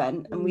much we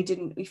spent, and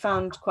we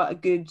found quite a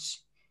good,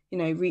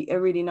 a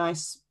really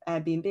nice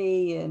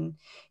Airbnb,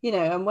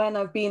 and when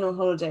I've been on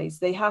holidays,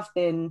 they have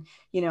been,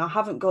 I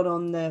haven't got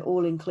on the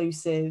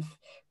all-inclusive,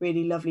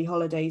 really lovely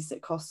holidays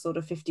that cost sort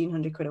of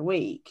 1,500 quid a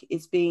week.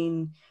 It's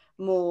been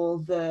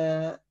more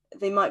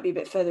they might be a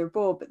bit further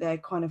abroad, but they're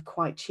kind of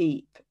quite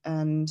cheap,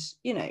 and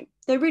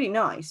they're really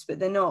nice, but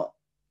they're not,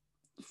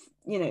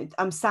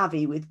 I'm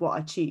savvy with what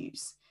I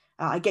choose.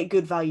 I get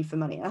good value for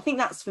money, and I think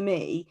that's, for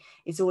me,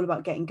 it's all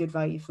about getting good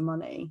value for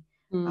money.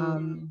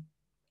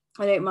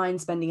 I don't mind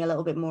spending a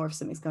little bit more if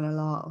something's going to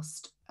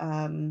last,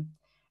 and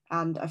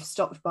I've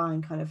stopped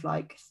buying kind of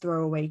like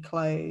throwaway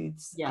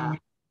clothes Yeah,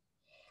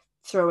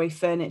 throwaway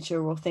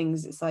furniture or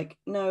things. It's like,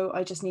 no,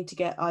 I just need to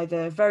get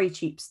either very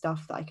cheap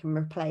stuff that I can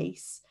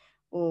replace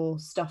or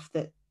stuff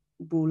that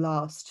will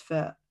last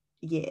for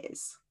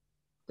years.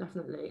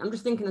 definitely. I'm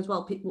just thinking as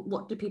well, people,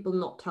 what do people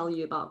not tell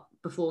you about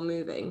before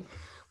moving?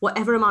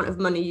 Whatever amount of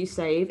money you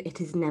save, it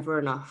is never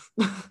enough.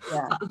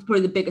 Yeah. That was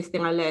probably the biggest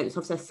thing I learned. So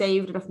obviously I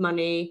saved enough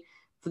money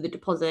for the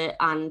deposit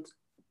and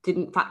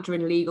didn't factor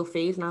in legal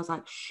fees, and I was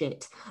like,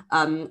 shit.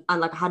 And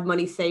like I had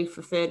money saved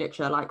for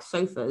furniture, like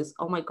sofas.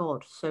 Oh my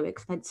god, so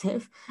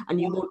expensive. And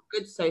you Yeah. want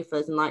good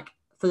sofas, and like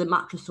for the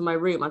mattress for my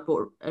room, I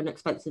bought an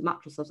expensive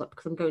mattress. I was like,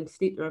 because I'm going to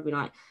sleep there every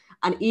night.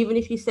 And even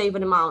if you save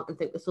an amount and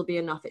think this will be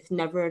enough, it's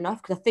never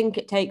enough, because I think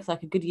it takes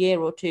like a good year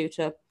or two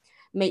to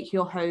make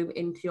your home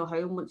into your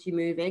home once you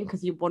move in,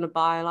 because you want to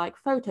buy like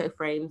photo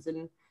frames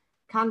and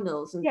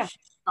candles and Yeah.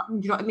 do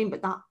you know what I mean?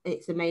 But that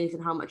it's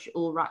amazing how much it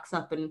all racks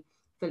up, and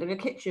filling a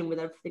kitchen with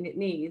everything it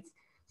needs.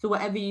 So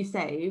whatever you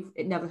save,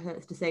 it never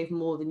hurts to save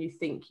more than you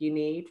think you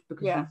need,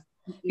 because Yeah.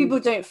 you People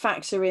don't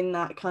factor in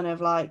that kind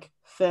of like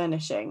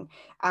furnishing.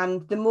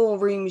 And the more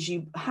rooms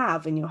you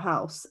have in your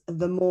house,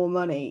 the more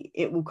money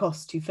it will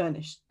cost to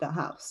furnish that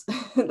house.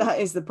 That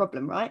is the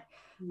problem, right?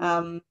 mm,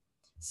 Um,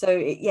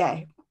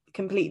 yeah,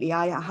 completely.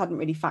 I hadn't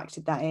really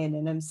factored that in,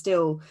 and I'm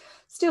still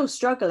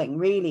struggling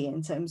really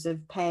in terms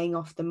of paying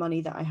off the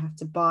money that I have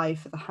to buy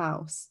for the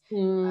house,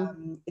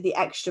 mm, the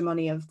extra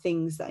money of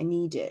things that I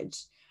needed.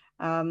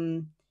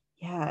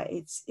 Yeah,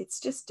 it's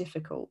just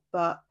difficult,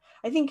 but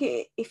I think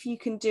if you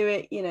can do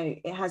it,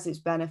 it has its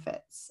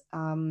benefits.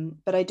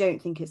 But I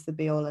don't think it's the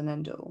be all and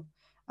end all,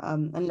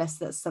 unless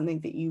that's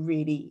something that you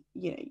really,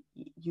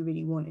 you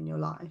really want in your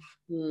life.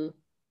 mm.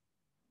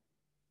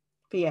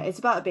 But yeah, it's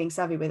about being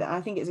savvy with it. And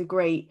I think it's a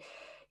great,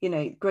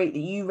 great that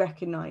you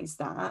recognize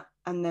that,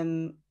 and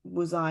then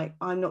was like,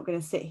 I'm not going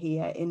to sit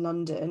here in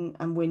London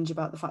and whinge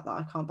about the fact that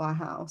I can't buy a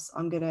house.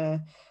 I'm going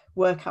to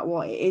work out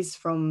what it is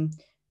from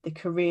the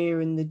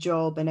career and the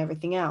job and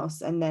everything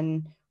else, and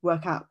then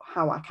work out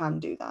how I can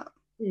do that.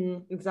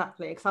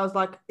 Exactly. Because I was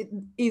like,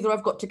 either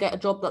I've got to get a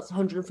job that's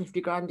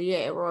 150 grand a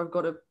year, or I've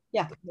got to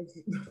Yeah.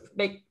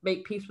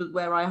 make peace with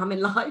where I am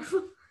in life.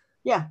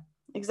 Yeah,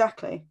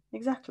 exactly.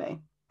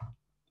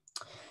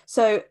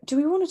 So, do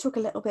we want to talk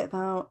a little bit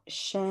about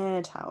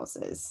shared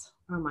houses?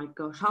 Oh my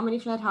gosh, how many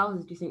shared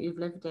houses do you think you've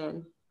lived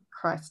in?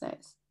 Christ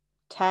knows.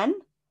 10?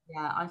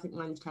 Yeah, I think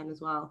mine's 10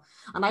 as well.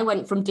 And I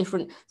went from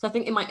different, so I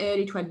think in my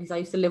early 20s, I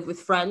used to live with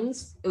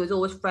friends. It was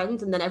always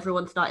friends. And then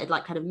everyone started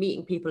like kind of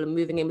meeting people and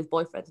moving in with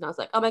boyfriends. And I was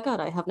like, oh my God,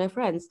 I have no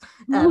friends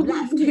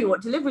left who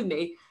want to live with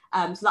me.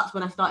 So that's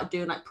when I started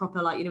doing like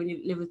proper, like, when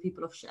you live with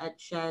people of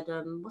shared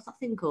what's that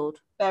thing called?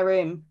 Their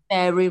room.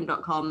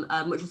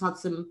 Airroom.com, which has had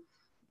some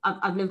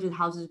I've lived in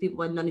houses with people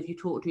where none of you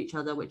talk to each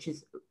other, which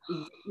is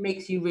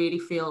makes you really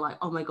feel like,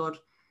 oh my God,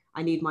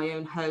 I need my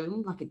own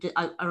home. Like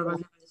I remember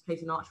living in this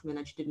place in Archman and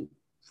I just didn't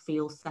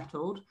feel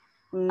settled.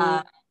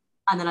 Mm.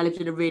 And then I lived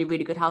in a really,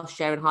 really good house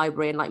share in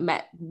Highbury and like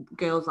met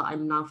girls that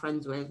I'm now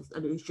friends with.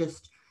 And it was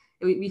just,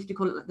 we used to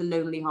call it like the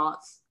Lonely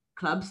Hearts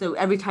Club. So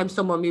every time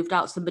someone moved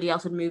out, somebody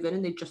else would move in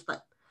and they'd just like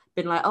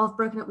been like, oh, I've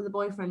broken up with a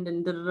boyfriend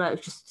and da da da.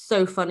 It's just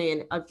so funny.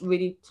 And I've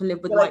really to live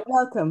with You're like,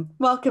 welcome,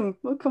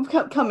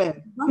 come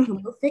in.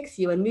 welcome, we'll fix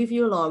you and move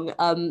you along.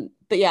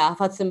 But yeah, I've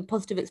had some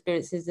positive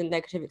experiences and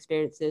negative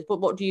experiences. But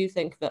what do you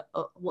think that,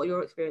 what are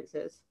your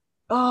experiences?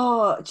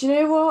 Oh, do you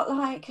know what?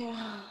 Like,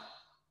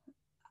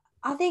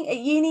 I think at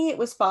uni it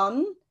was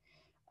fun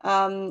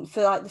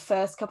for like the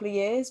first couple of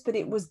years, but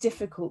it was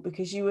difficult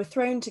because you were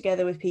thrown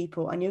together with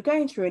people and you're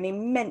going through an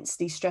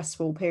immensely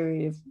stressful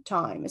period of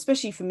time,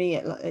 especially for me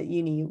at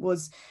uni. It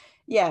was,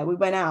 yeah, we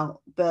went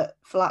out, but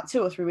for like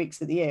 2 or 3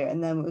 weeks of the year,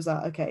 and then it was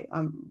like, okay,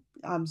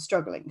 I'm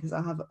struggling because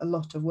I have a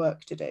lot of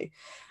work to do.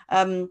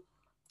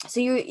 So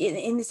you're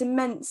in this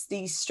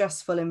immensely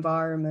stressful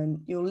environment.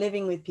 You're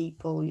living with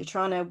people. You're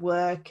trying to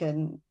work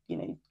and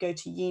go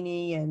to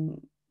uni,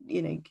 and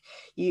you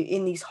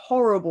in these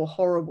horrible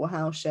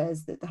house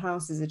shares that the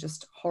houses are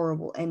just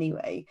horrible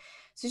anyway.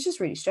 So it's just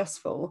really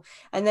stressful.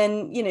 And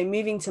then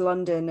moving to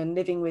London and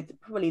living with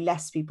probably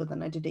less people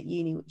than I did at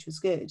uni, which was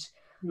good.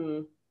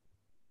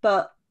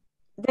 But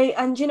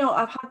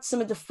I've had some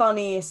of the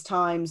funniest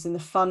times and the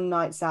fun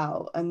nights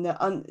out and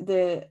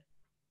the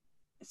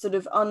sort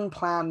of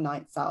unplanned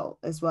nights out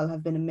as well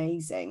have been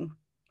amazing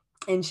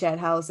in shared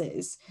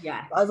houses.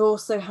 Yeah. I've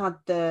also had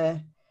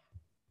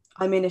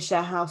I'm in a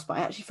shared house, but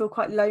I actually feel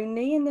quite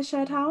lonely in the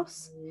shared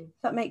house. If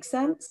that makes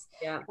sense.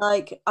 Yeah.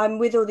 Like I'm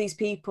with all these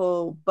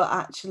people, but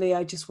actually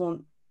I just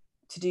want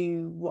to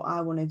do what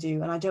I want to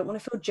do. And I don't want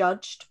to feel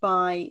judged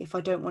by if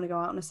I don't want to go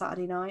out on a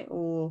Saturday night,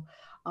 or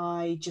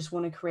I just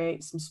want to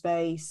create some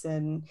space.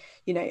 And,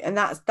 and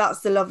that's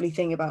the lovely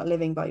thing about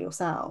living by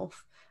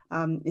yourself,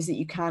 is that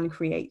you can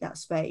create that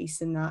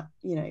space and that,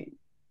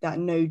 that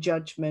no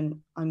judgment,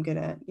 I'm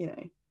gonna,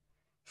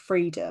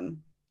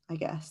 freedom, I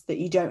guess, that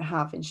you don't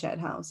have in shared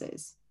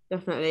houses.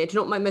 Definitely. Do you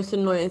know what my most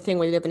annoying thing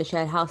when you live in a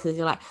shared house is?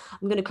 You're like,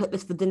 I'm going to cook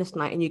this for dinner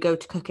tonight, and you go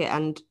to cook it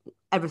and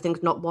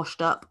everything's not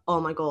washed up.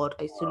 Oh my God,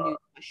 I used to lose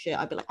my shit.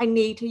 I'd be like, I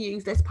need to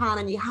use this pan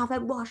and you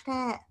haven't washed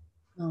it.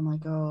 Oh my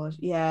God.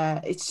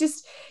 Yeah. It's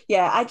just,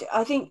 yeah,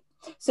 I think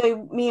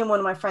so. Me and one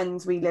of my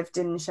friends, we lived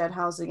in shared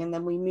housing and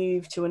then we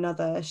moved to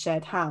another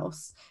shared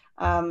house.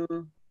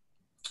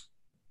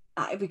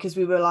 Because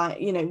we were like,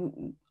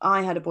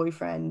 I had a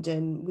boyfriend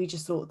and we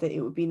just thought that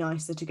it would be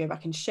nicer to go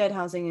back into shared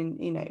housing,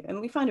 and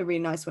we found a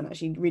really nice one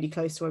actually really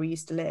close to where we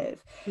used to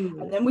live.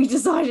 And then we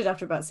decided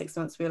after about 6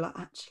 months, we were like,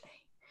 actually,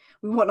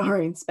 we want our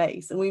own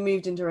space, and we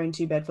moved into our own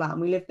 2-bed flat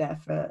and we lived there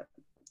for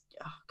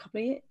a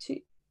couple of years,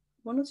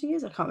 1 or 2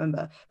 years, I can't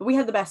remember, but we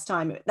had the best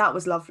time. That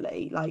was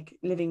lovely. Like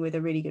living with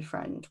a really good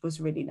friend was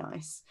really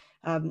nice,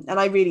 and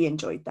I really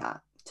enjoyed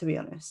that, to be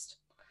honest.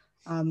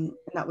 And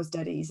that was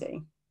dead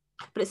easy.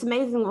 But it's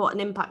amazing what an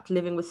impact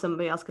living with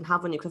somebody else can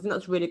have on you, because I think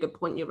that's a really good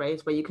point you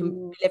raised, where you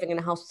can be living in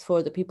a house with 4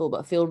 other people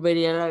but feel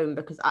really alone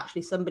because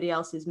actually somebody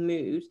else's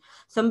mood,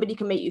 somebody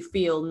can make you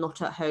feel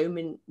not at home,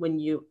 and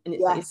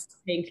it's like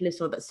paying to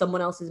listen, but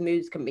someone else's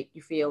moods can make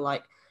you feel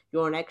like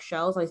you're on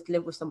eggshells. I used to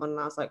live with someone and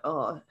I was like,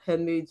 oh, her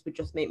moods would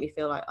just make me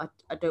feel like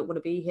I don't want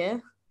to be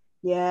here.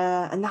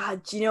 Yeah, and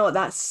that, do you know what?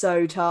 That's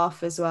so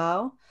tough as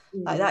well.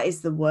 Like that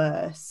is the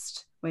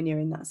worst when you're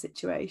in that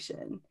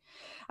situation.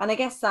 And I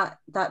guess that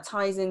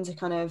ties into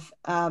kind of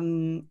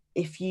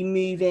if you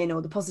move in,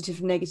 or the positive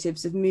and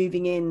negatives of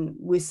moving in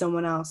with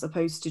someone else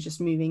opposed to just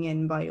moving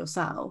in by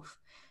yourself.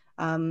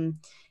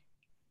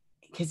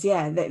 Because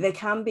there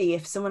can be,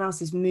 if someone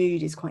else's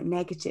mood is quite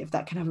negative,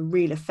 that can have a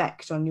real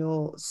effect on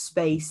your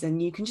space,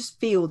 and you can just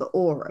feel the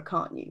aura,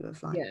 can't you,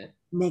 of like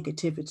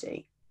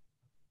negativity.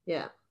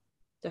 Yeah,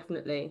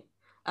 definitely.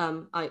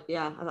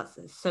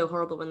 That's so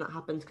horrible when that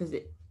happens, because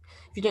if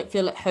you don't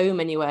feel at home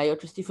anywhere,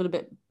 you feel a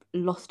bit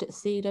lost at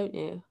sea, don't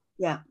you?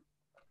 Yeah,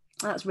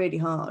 that's really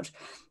hard.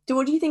 So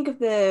what do you think of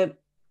the,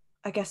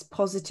 I guess,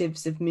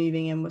 positives of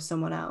moving in with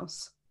someone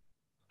else?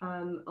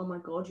 Oh my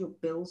God, your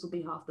bills will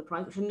be half the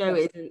price, which I know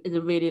is a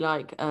really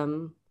like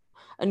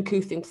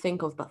uncouth thing to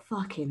think of, but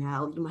fucking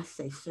hell, you must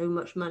save so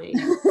much money.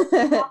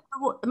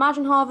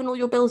 Imagine halving all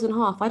your bills in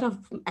half.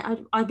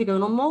 I'd be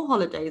going on more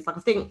holidays. Like, I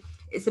think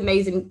it's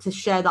amazing to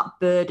share that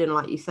burden,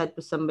 like you said,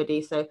 with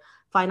somebody. So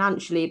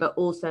financially, but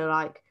also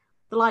like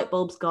the light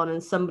bulb's gone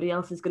and somebody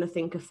else is going to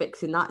think of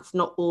fixing that. It's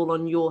not all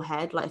on your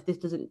head. Like,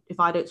 if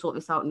I don't sort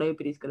this out,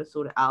 nobody's going to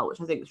sort it out, which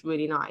I think is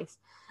really nice.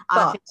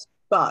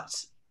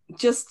 But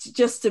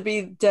just to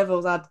be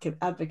devil's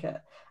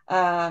advocate,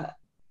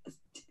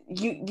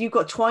 you've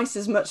got twice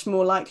as much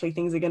more likely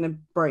things are going to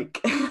break.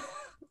 Oh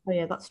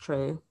yeah, that's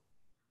true.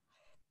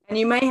 And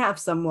you may have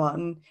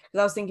someone, because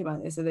I was thinking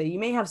about this, so that you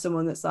may have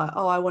someone that's like,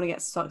 oh, I want to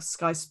get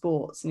Sky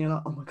Sports, and you're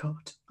like, oh my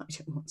God, I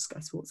don't want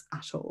Sky Sports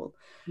at all.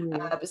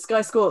 But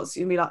Sky Sports,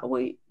 you'll be like, oh,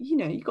 well,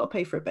 you've got to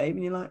pay for it, babe,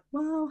 and you're like,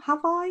 well,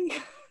 have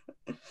I?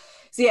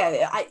 So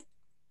yeah,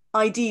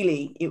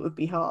 ideally it would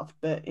be halved,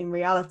 but in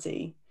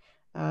reality,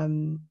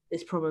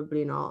 It's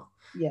probably not.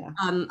 yeah.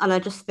 And I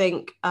just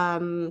think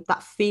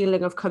that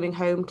feeling of coming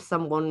home to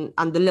someone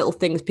and the little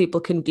things people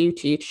can do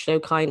to you to show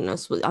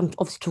kindness. I'm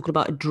obviously talking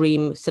about a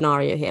dream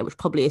scenario here, which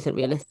probably isn't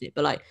realistic,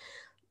 but like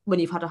when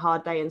you've had a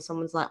hard day and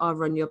someone's like, I'll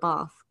run your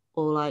bath,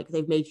 or like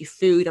they've made you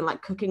food and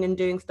like cooking and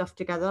doing stuff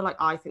together. Like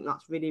I think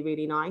that's really,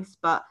 really nice.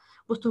 But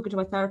I was talking to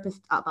my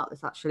therapist about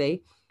this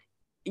actually.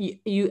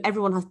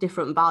 Everyone has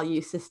different value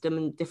system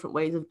and different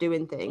ways of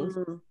doing things.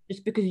 Mm.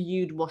 Just because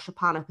you'd wash a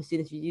pan up as soon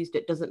as you used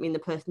it doesn't mean the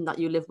person that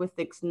you live with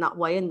thinks in that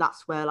way, and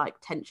that's where like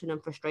tension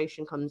and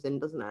frustration comes in,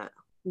 doesn't it?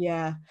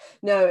 Yeah,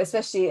 no,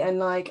 especially, and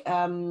like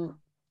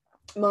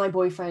my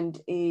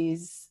boyfriend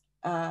is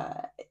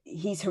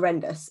he's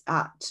horrendous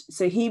at,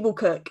 so he will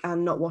cook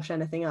and not wash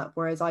anything up,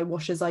 whereas I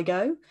wash as I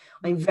go.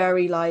 I'm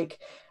very like,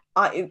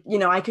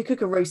 I could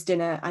cook a roast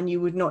dinner and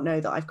you would not know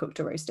that I've cooked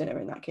a roast dinner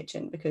in that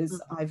kitchen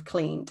because I've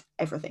cleaned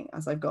everything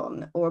as I've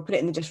gone, or put it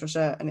in the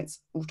dishwasher and it's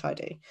all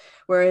tidy.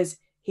 Whereas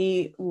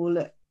it will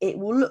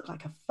look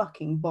like a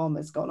fucking bomb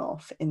has gone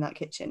off in that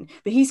kitchen.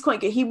 But he's quite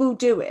good. He will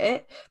do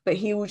it, but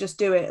he will just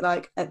do it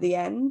like at the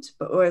end.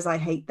 But whereas I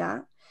hate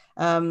that.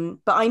 But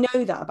I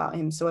know that about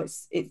him, so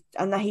it's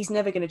and that he's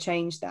never going to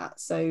change that.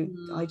 So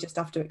I just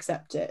have to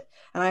accept it,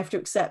 and I have to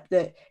accept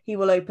that he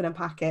will open a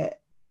packet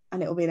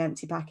and it'll be an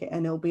empty packet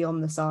and it'll be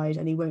on the side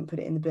and he won't put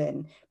it in the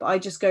bin. But I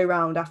just go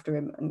round after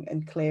him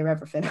and clear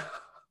everything.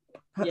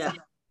 Yeah,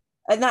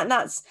 And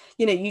that's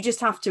you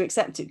just have to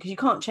accept it because you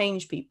can't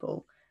change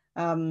people.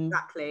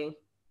 exactly.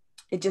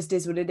 It just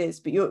is what it is.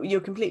 But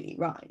you're completely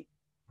right.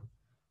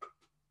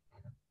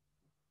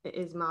 It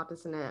is mad,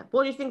 isn't it?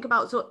 What do you think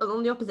about, so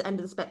on the opposite end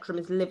of the spectrum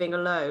is living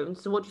alone.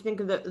 So what do you think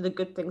of the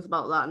good things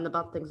about that and the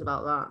bad things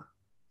about that?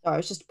 Sorry, I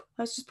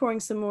was just pouring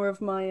some more of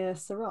my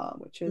Syrah,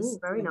 which is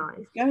Very nice.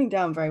 going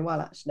down very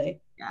well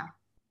actually. Yeah.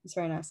 It's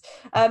very nice.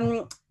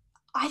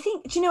 I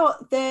think, do you know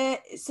what,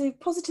 so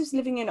positives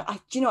living in, do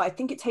you know what, I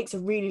think it takes a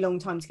really long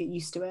time to get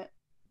used to it.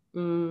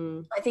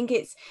 I think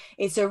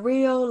it's a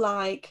real,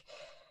 like,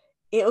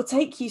 it'll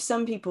take you,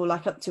 some people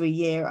like up to a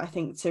year, I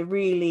think, to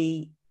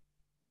really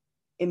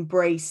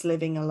embrace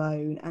living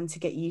alone and to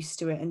get used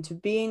to it, and to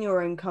be in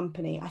your own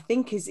company, I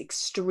think is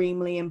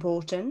extremely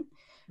important.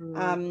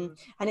 And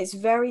it's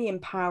very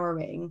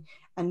empowering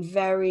and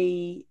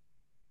very,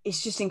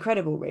 it's just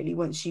incredible really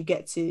once you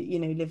get to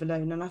live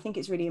alone. And I think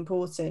it's really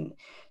important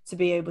to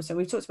be able to,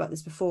 we've talked about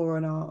this before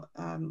on our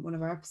one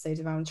of our episodes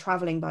around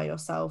traveling by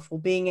yourself, or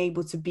being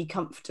able to be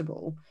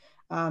comfortable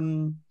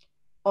on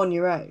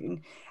your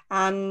own.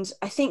 And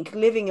I think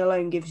living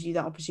alone gives you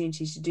that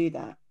opportunity to do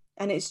that.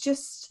 And it's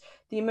just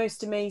the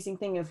most amazing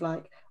thing of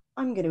like,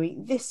 I'm going to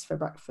eat this for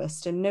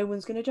breakfast and no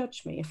one's going to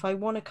judge me. If I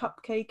want a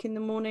cupcake in the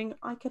morning,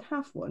 I could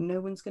have one.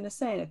 No one's going to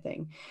say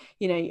anything,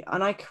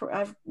 and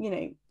I've,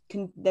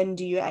 can then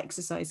do your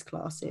exercise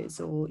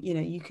classes, or,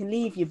 you can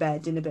leave your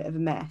bed in a bit of a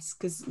mess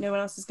because no one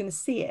else is going to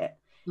see it.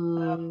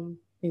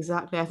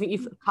 Exactly. I think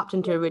you've tapped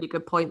into a really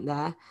good point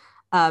there.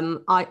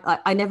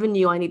 I never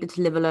knew I needed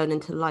to live alone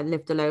until I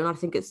lived alone. I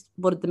think it's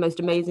one of the most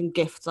amazing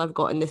gifts I've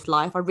got in this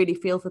life. I really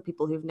feel for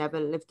people who've never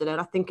lived alone.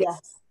 I think it's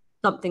Yes.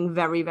 something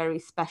very, very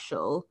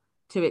special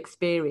to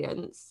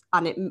experience.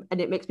 And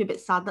it makes me a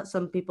bit sad that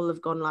some people have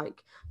gone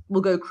like,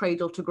 will go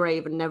cradle to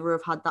grave and never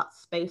have had that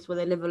space where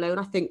they live alone.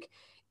 I think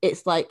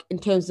it's like in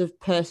terms of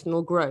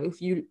personal growth,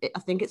 I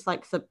think it's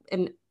like some,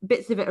 and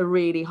bits of it are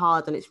really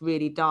hard and it's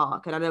really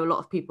dark. And I know a lot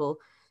of people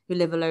who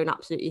live alone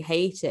absolutely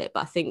hate it,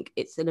 but I think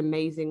it's an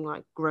amazing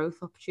like growth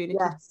opportunity.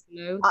 Yes,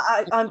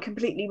 I'm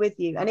completely with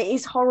you. And it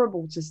is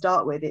horrible to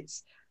start with.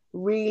 It's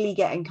really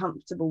getting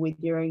comfortable with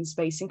your own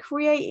space and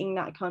creating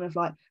that kind of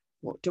like,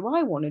 what do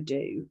I want to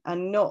do?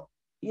 And not,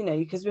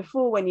 because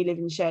before, when you live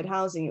in shared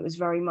housing, it was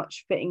very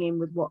much fitting in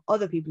with what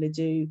other people are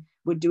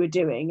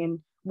doing. And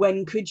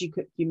when could you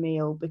cook your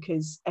meal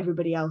because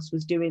everybody else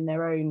was doing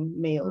their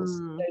own meals.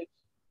 So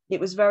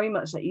it was very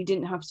much like you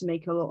didn't have to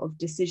make a lot of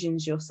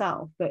decisions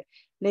yourself. But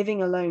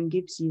living alone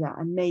gives you that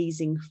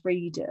amazing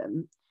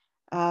freedom,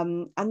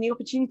 and the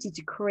opportunity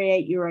to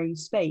create your own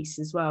space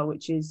as well,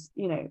 which is,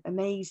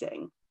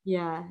 amazing.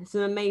 Yeah, it's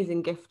an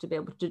amazing gift to be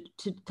able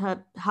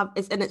to have.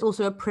 And it's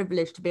also a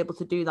privilege to be able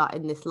to do that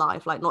in this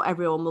life. Like not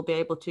everyone will be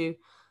able to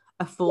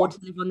afford Yes.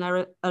 to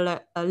live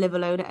on live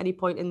alone at any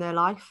point in their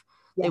life.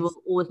 They Yes. will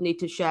always need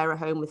to share a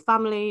home with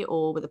family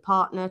or with a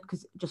partner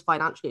because just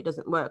financially it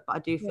doesn't work. But I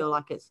do Yeah. feel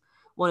like it's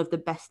one of the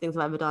best things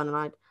I've ever done.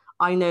 And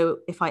I know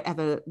if I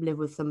ever live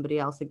with somebody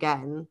else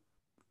again,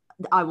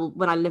 I will,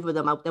 when I live with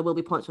them, there will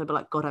be points where I'll be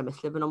like, God, I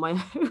miss living on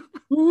my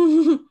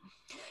own.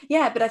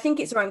 Yeah, but I think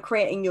it's around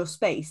creating your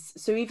space.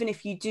 So even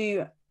if you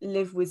do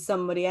live with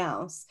somebody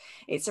else,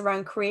 it's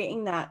around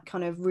creating that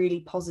kind of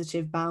really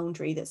positive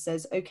boundary that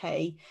says,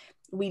 okay,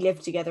 we live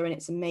together and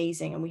it's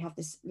amazing and we have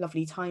this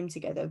lovely time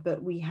together,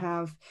 but we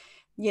have,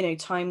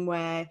 time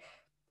where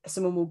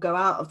someone will go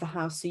out of the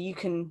house so you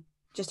can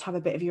just have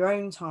a bit of your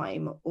own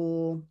time,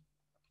 or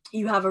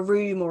you have a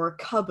room or a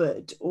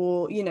cupboard,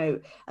 or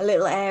a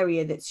little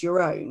area that's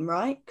your own,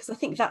 right? Because I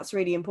think that's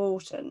really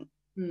important.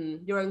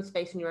 Your own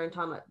space and your own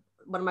time. Like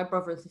when my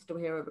brother and sister were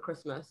here over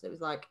Christmas, it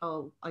was like,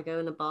 oh, I go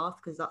in a bath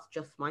because that's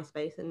just my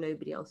space and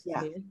nobody else is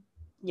Yeah. here.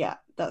 Yeah,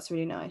 that's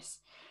really nice.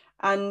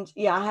 And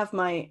yeah, I have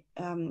my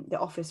the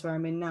office where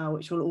I'm in now,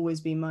 which will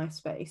always be my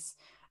space.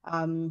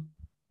 And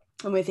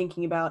we're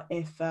thinking about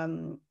if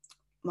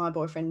my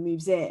boyfriend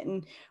moves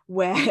in,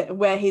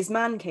 where his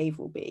man cave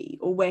will be,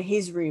 or where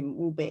his room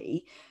will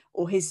be,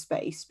 or his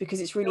space,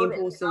 because it's really Build it in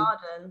the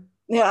important. garden.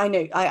 Yeah, I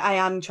know. I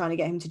am trying to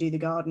get him to do the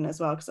garden as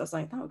well, because I was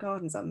like, that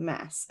garden's a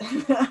mess,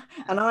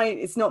 and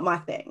it's not my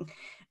thing.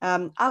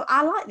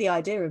 I like the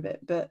idea of it,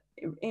 but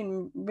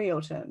in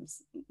real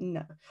terms,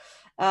 no.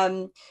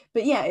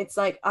 But yeah, it's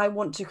like I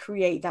want to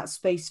create that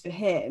space for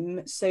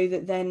him so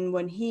that then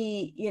when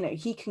he,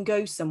 he can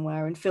go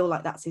somewhere and feel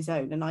like that's his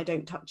own, and I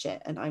don't touch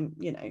it, and I'm,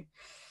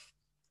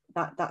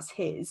 that's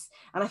his.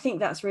 And I think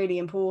that's really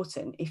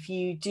important. If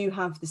you do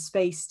have the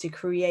space to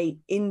create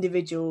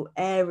individual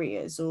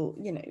areas or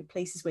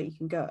places where you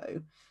can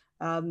go,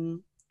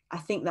 I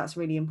think that's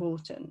really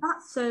important.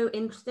 That's so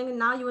interesting, and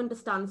now you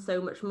understand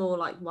so much more,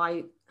 like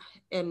why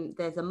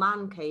there's a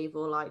man cave,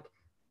 or like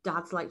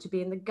dads like to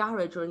be in the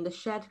garage or in the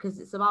shed, because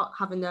it's about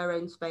having their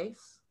own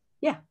space.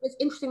 Yeah, it's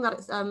interesting that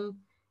it's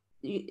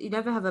you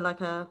never have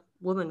a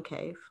woman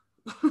cave.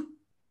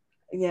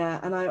 yeah,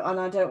 and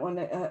I don't want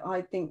to.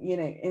 I think in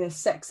a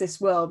sexist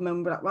world, men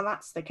will be like, well,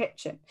 that's the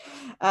kitchen.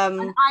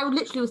 And I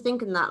literally was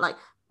thinking that, like,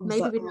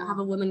 maybe like, we don't have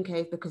a woman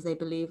cave because they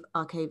believe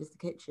our cave is the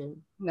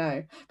kitchen.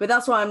 No, but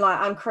that's why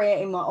I'm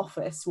creating my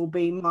office will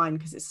be mine,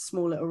 because it's a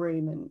small little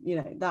room,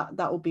 and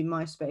that will be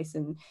my space,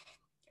 and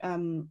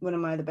one of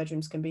my other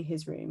bedrooms can be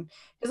his room,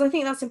 because I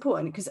think that's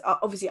important, because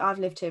obviously I've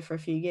lived here for a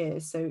few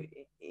years, so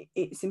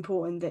it's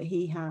important that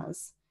he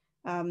has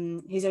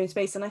his own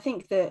space. And I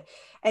think that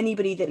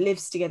anybody that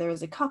lives together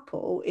as a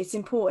couple, it's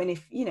important,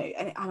 if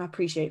and I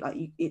appreciate, like,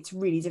 it's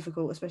really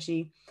difficult,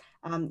 especially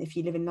if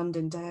you live in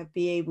London, to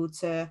be able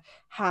to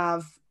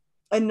have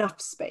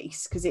enough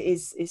space, because it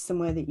is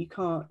somewhere that you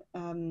can't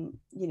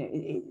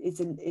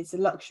it's a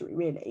luxury,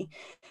 really.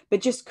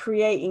 But just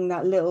creating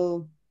that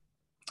little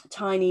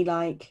tiny,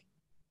 like,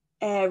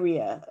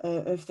 area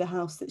of the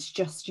house that's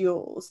just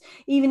yours,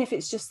 even if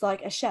it's just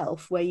like a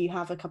shelf where you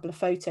have a couple of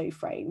photo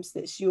frames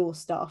that's your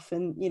stuff,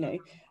 and a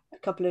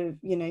couple of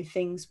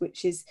things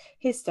which is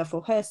his stuff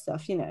or her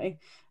stuff.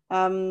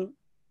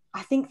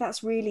 I think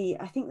that's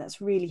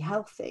really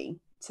healthy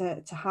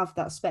to have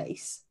that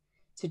space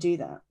to do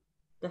that.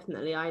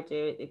 Definitely, I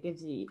do. It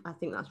gives you, I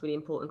think that's really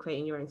important,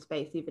 creating your own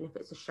space, even if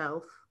it's a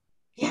shelf.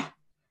 Yeah,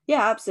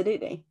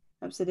 absolutely.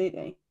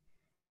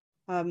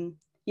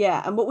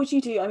 Yeah, and what would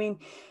you do? I mean,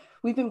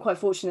 we've been quite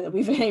fortunate that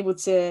we've been able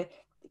to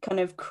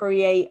kind of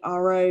create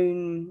our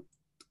own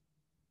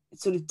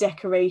sort of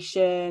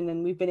decoration,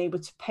 and we've been able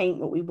to paint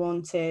what we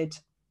wanted.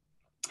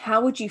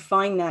 How would you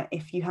find that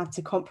if you had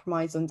to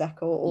compromise on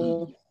decor,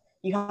 or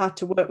you had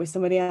to work with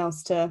somebody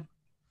else to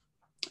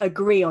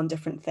agree on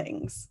different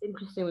things?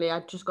 Interestingly,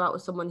 I just got out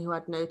with someone who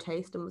had no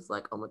taste and was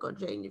like, oh my God,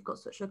 Jane, you've got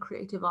such a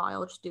creative eye.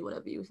 I'll just do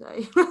whatever you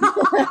say.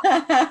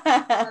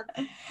 That's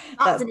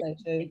That's an so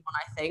true. interesting one,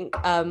 I think.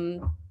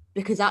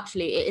 Because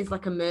actually it is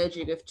like a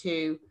merging of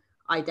two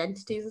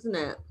identities, isn't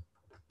it?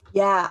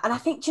 Yeah, and I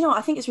think,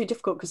 I think it's really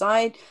difficult, because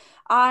I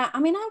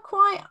mean, I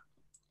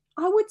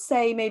would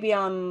say maybe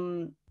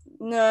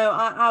no,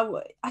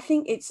 I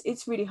think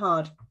it's really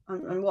hard.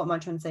 And what am I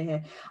trying to say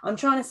here? I'm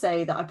trying to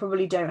say that I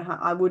probably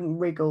I wouldn't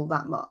wriggle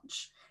that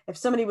much. If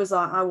somebody was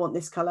like, I want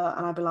this color,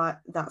 and I'd be like,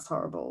 that's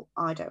horrible,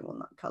 I don't want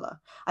that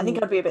color. I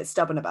think I'd be a bit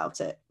stubborn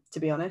about it,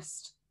 to be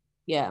honest.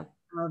 Yeah.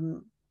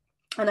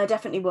 And I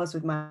definitely was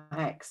with my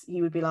ex.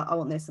 He would be like, I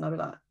want this, and I'd be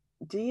like,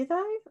 do you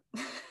though?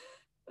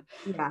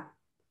 Yeah.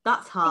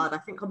 That's hard. I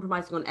think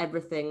compromising on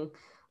everything,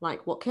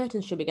 like what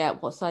curtains should we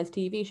get, what size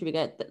TV should we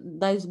get,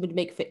 those would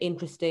make for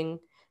interesting,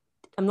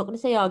 I'm not going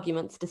to say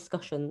arguments,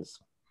 discussions.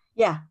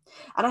 Yeah,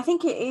 and I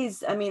think it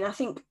is. I mean, I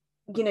think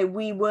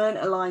we weren't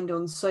aligned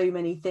on so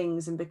many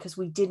things, and because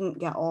we didn't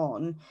get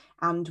on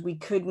and we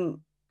couldn't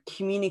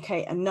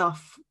communicate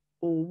enough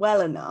or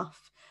well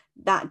enough,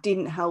 that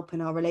didn't help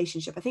in our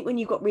relationship. I think when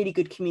you've got really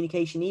good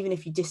communication, even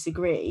if you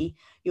disagree,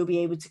 you'll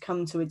be able to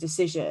come to a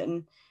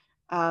decision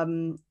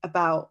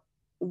about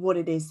what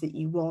it is that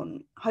you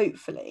want,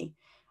 hopefully.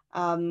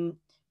 But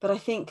I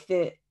think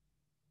that,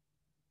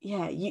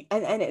 yeah,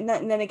 and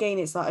then again,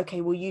 it's like,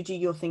 okay, well, you do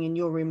your thing in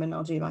your room and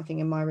I'll do my thing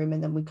in my room,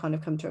 and then we kind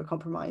of come to a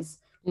compromise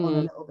on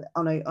a little bit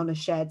on a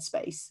shared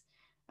space.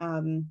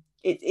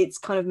 It's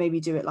kind of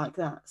maybe do it like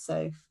that.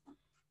 So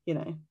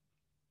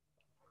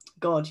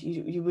God,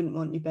 you wouldn't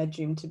want your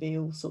bedroom to be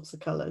all sorts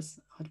of colors.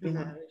 I'd be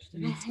like,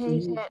 I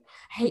hate it. I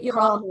hate your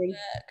calming.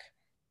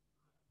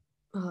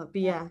 But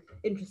yeah,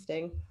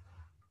 interesting.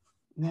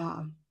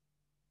 Yeah.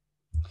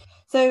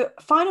 So,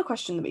 final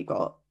question that we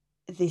got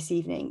this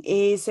evening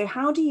is, so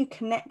how do you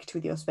connect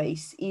with your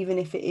space, even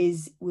if it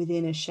is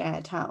within a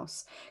shared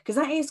house? Because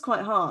that is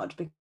quite hard,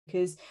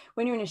 because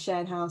when you're in a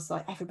shared house,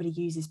 like, everybody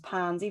uses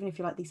pans, even if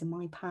you're like, these are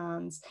my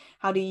pans.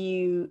 How do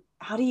you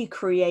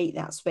create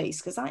that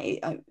space? Because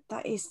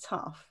that is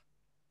tough.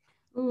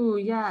 Oh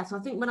yeah. So I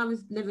think when I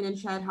was living in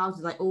shared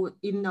houses,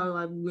 even though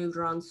I moved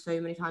around so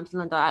many times in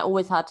London,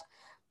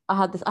 I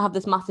have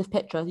this massive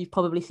picture. You've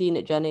probably seen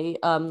it, Jenny.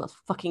 That's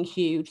fucking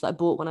huge that I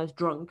bought when I was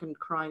drunk and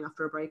crying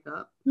after a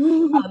breakup.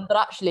 But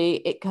actually,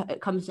 it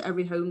comes to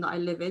every home that I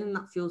live in, and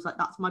that feels like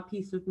that's my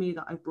piece of me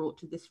that I brought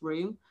to this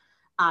room,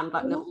 and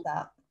I like love little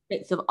that.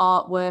 bits of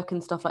artwork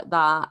and stuff like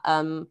that.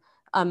 And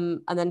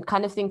then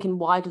kind of thinking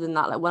wider than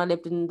that, like when I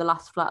lived in the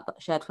last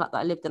shared flat that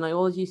I lived in,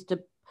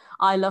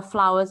 I love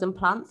flowers and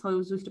plants. So I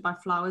always used to buy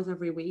flowers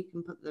every week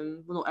and put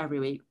them, well, not every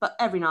week, but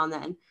every now and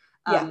then,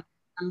 Yeah.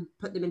 and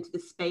put them into the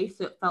space.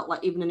 So it felt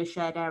like even in a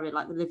shared area,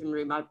 like the living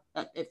room,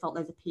 it felt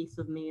there's a piece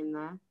of me in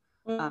there.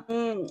 Um,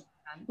 Mm.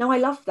 No, I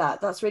love that.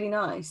 That's really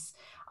nice.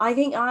 I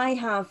think I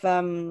have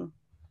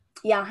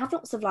yeah, I have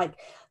lots of like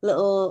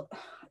little,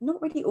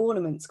 not really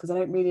ornaments because I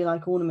don't really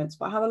like ornaments,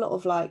 but I have a lot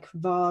of like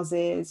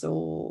vases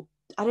or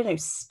I don't know,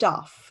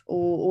 stuff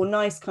or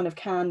nice kind of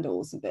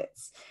candles and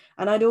bits.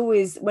 And I'd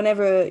always,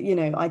 whenever,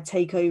 I'd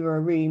take over a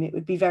room, it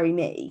would be very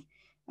me.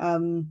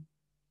 Um,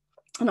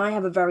 and I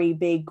have a very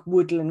big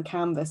woodland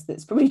canvas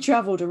that's probably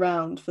traveled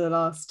around for the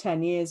last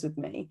 10 years with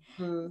me,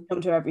 mm,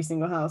 come to every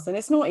single house. And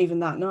it's not even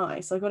that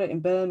nice. I got it in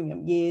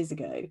Birmingham years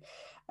ago.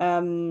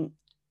 Um,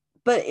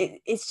 but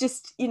it's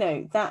just,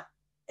 that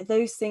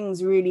those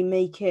things really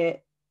make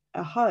it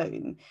a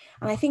home.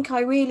 And I think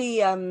I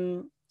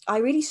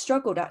really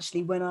struggled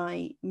actually when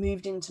I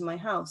moved into my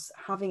house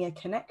having a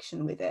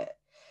connection with it,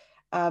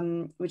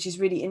 which is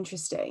really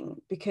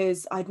interesting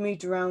because I'd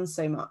moved around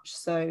so much.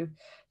 So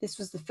this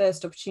was the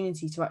first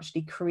opportunity to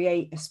actually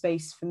create a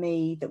space for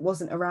me that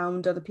wasn't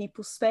around other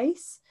people's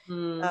space.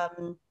 mm.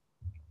 Um,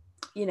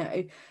 you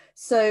know,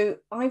 so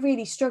I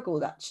really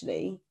struggled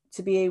actually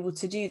to be able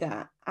to do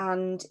that.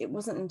 And it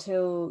wasn't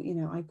until,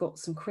 I got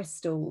some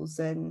crystals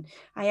and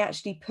I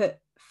actually put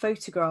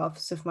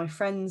photographs of my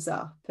friends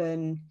up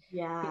and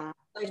Yeah.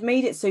 I'd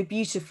made it so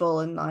beautiful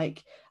and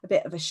like a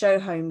bit of a show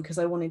home because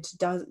I wanted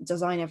to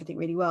design everything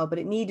really well, but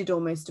it needed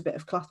almost a bit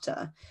of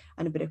clutter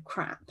and a bit of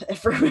crap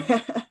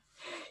everywhere,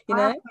 you I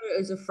have know?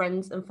 photos of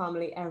friends and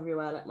family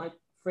everywhere. Like my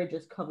fridge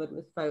is covered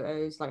with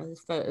photos. Like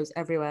there's photos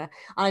everywhere.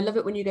 And I love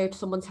it when you go to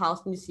someone's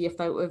house and you see a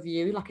photo of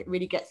you. Like it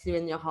really gets you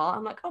in your heart.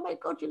 I'm like, oh my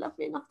god, you love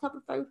me enough to have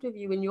a photo of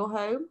you in your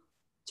home.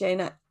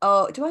 Jane,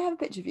 oh, do I have a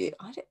picture of you?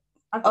 I don't.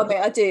 I've Oh, got. mate,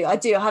 I do. I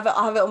do. I have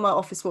it on my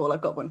office wall.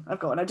 I've got one. I've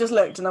got one. I just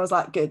looked and I was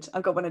like, good.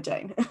 I've got one of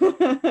Jane. Who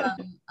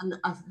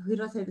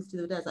did I say this to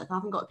the other day? Like, if I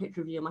haven't got a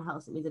picture of you in my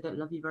house, it means I don't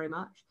love you very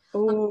much.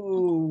 I'm like,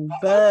 Oh,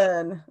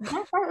 burn.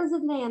 no photos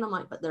of me, and I'm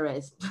like, but there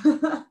is.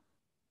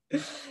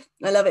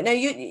 I love it. No,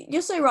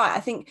 you're so right. I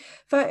think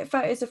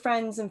photos of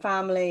friends and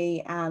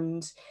family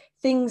and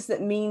things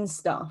that mean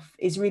stuff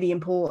is really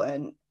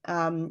important.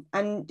 And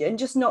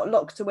just not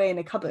locked away in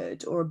a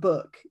cupboard or a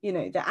book.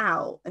 They're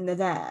out and they're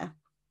there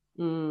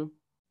Mm.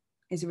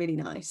 is really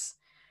nice.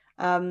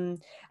 And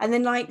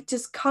then like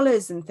just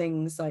colors and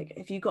things, like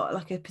if you got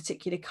like a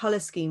particular color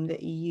scheme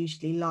that you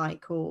usually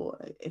like, or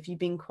if you've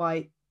been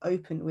quite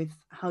open with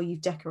how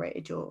you've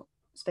decorated your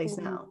space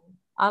now.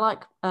 I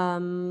like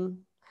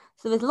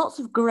so there's lots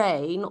of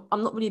grey.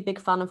 I'm not really a big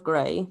fan of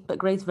grey, but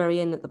grey's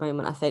very in at the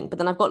moment, I think. But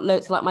then I've got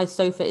loads, like my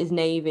sofa is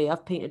navy.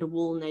 I've painted a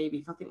wall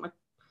navy. So I think my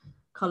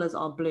colours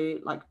are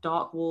blue, like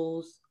dark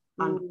walls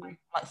and Ooh. like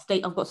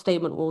I've got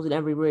statement walls in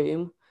every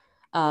room.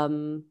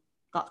 Um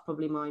that's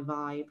probably my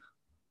vibe.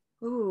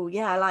 Ooh,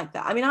 yeah, I like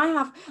that. I mean,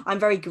 I'm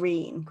very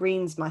green.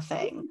 Green's my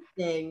thing.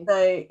 Thing.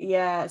 So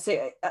yeah,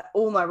 so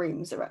all my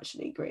rooms are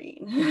actually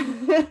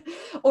green,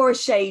 or a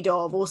shade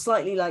of, or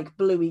slightly like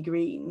bluey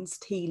greens,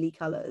 tealy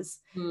colours.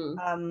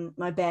 Hmm.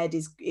 My bed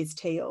is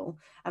teal,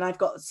 and I've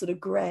got sort of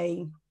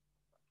grey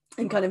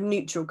and kind of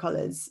neutral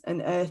colours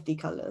and earthy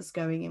colours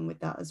going in with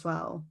that as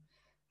well.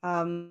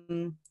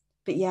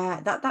 But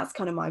yeah, that's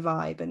kind of my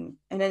vibe, and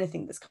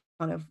anything that's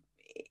kind of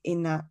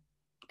in that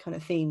kind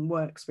of theme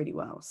works really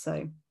well.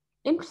 So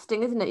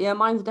Interesting, isn't it? Yeah,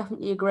 mine's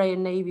definitely a grey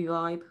and navy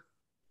vibe.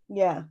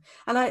 yeah,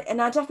 and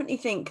I definitely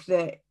think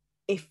that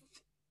if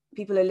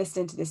people are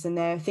listening to this and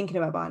they're thinking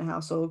about buying a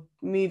house or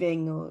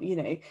moving, or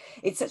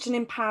it's such an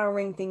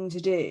empowering thing to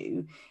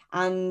do,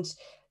 and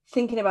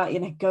thinking about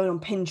going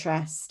on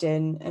Pinterest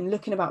and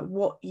looking about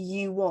what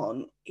you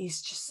want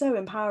is just so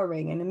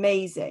empowering and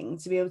amazing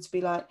to be able to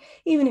be like,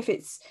 even if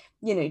it's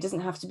it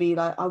doesn't have to be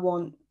like I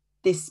want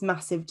this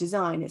massive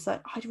design. It's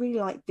like I'd really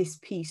like this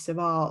piece of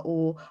art,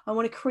 or I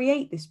want to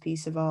create this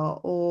piece of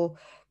art, or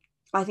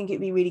I think it'd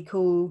be really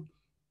cool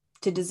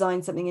to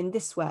design something in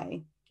this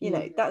way.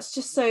 Mm.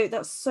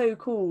 That's so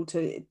cool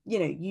to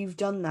you've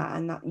done that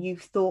and that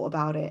you've thought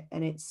about it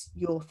and it's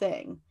your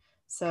thing.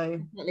 So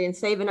Definitely, and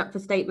saving up for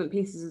statement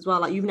pieces as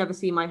well. Like you've never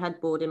seen my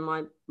headboard in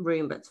my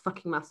room, but it's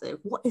fucking massive.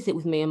 What is it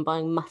with me and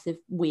buying massive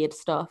weird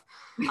stuff?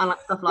 And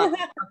like stuff like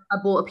I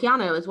bought a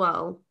piano as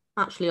well.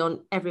 Actually,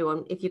 on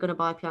everyone, if you're gonna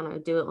buy a piano,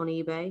 do it on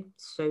eBay.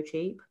 It's so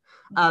cheap.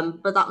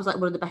 But that was like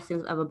one of the best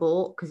things I've ever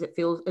bought because it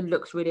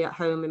looks really at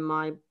home in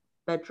my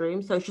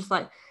bedroom. So it's just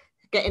like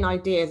getting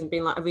ideas and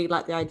being like, I really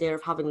like the idea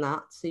of having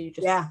that. So you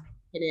just yeah,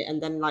 in it,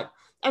 and then like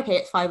okay,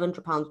 it's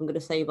 £500, I'm going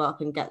to save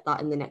up and get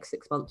that in the next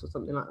 6 months or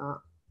something like that.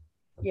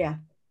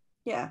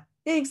 Yeah,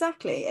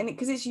 exactly. And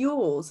because it's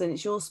yours and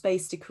it's your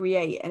space to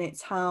create, and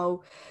it's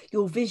how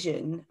your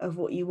vision of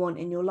what you want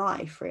in your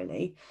life,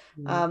 really.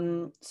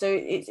 So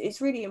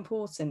it's really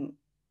important,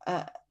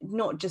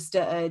 not just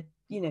at a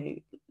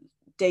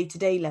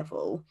day-to-day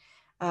level,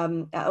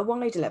 at a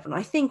wider level. And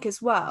I think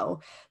as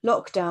well,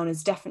 lockdown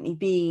has definitely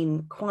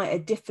been quite a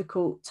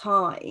difficult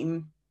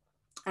time,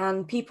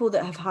 and people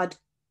that have had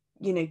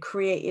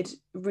created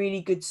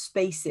really good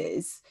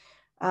spaces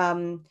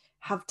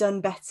have done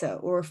better,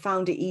 or have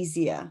found it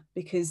easier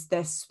because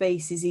their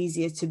space is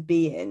easier to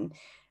be in,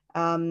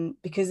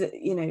 because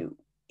in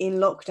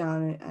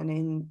lockdown and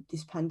in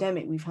this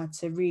pandemic, we've had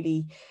to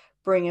really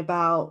bring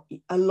about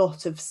a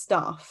lot of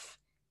stuff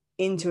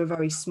into a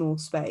very small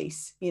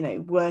space,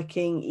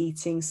 working,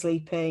 eating,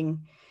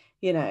 sleeping,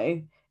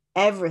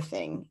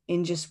 everything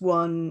in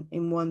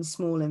one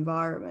small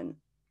environment.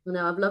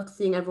 No, I've loved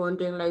seeing everyone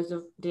doing loads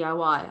of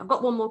DIY. I've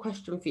got one more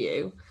question for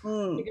you.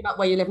 Thinking about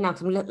where you live now,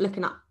 because I'm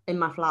looking at in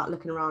my flat,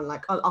 looking around,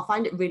 like I'll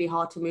find it really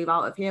hard to move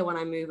out of here when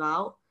I move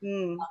out.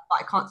 But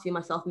I can't see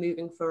myself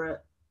moving for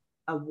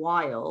a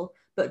while.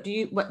 But do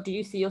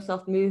you see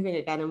yourself moving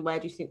again, and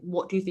what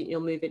do you think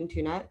you'll move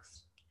into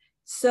next?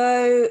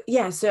 So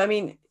I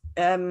mean,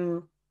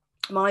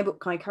 my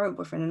current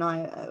boyfriend and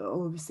I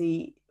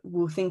obviously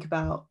will think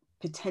about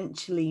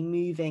potentially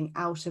moving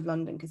out of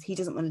London, because he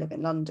doesn't want to live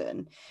in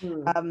London.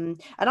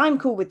 And I'm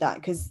cool with that,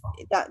 because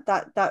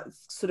that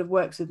sort of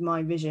works with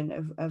my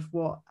vision of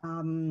what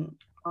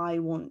I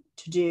want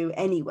to do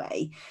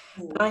anyway.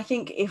 But I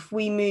think if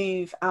we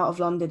move out of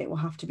London, it will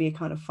have to be a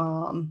kind of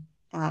farm,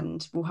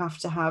 and we'll have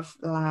to have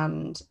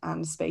land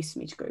and space for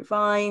me to grow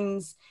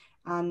vines,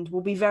 and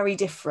will be very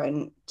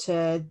different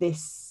to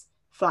this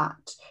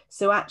flat.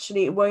 So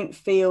actually it won't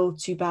feel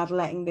too bad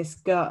letting this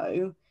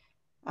go,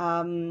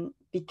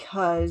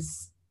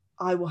 because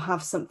I will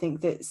have something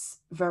that's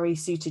very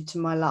suited to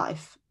my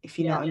life, if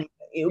you know what I mean.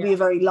 It will be a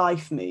very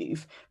life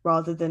move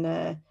rather than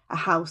a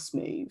house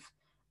move.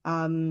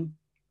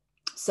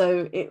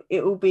 So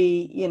it will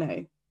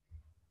be,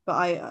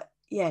 but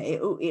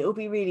it will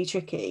be really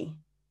tricky,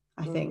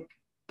 I think.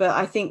 But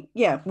I think,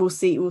 we'll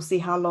see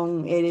how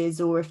long it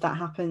is, or if that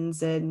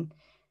happens, and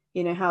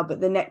how. But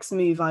the next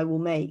move I will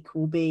make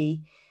will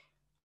be,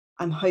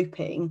 I'm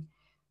hoping,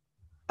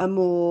 a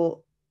more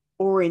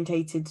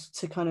orientated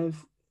to kind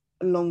of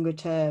longer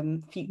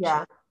term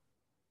future.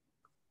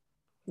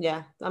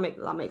 Yeah, that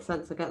makes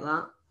sense. I get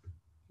that.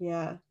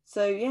 Yeah.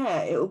 So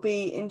it will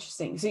be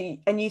interesting. So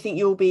and you think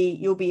you'll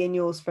be in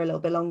yours for a little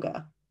bit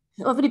longer?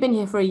 I've already been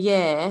here for a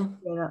year.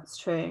 Yeah, that's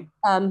true.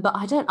 But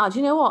I don't. Do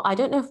you know what? I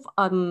don't know if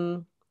I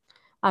don't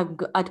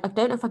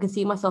know if I can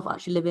see myself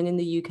actually living in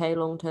the UK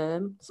long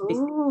term.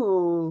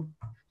 Ooh.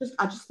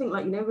 I just think,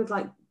 like, with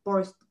like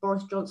Boris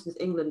Johnson's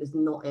England is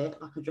not it.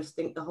 Like, I just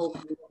think the whole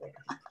place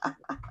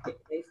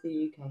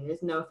the UK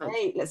is. No offense.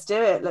 Hey, let's do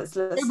it. Let's.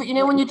 No,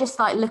 but when you're just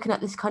like looking at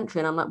this country,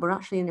 and I'm like, we're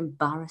actually an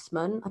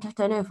embarrassment. I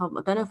don't know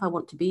if I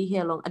want to be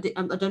here long. I don't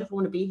know if I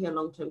want to be here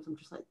long term. So I'm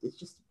just like,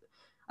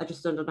 I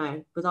just don't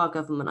know. With our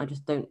government, I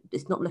just don't.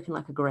 It's not looking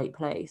like a great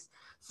place.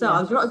 So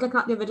I was looking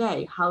at the other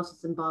day,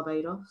 houses in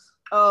Barbados.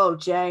 Oh,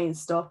 Jane,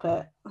 stop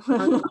it. I've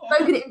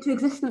spoken it into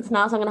existence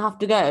now, so I'm going to have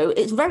to go.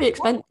 It's very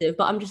expensive,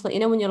 but I'm just like,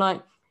 when you're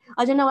like,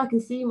 I don't know, I can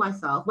see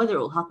myself, whether it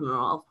will happen or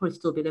not. I'll probably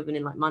still be living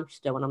in like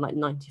Manchester when I'm like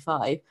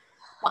 95.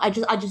 But I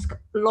just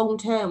long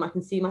term, I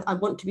can see I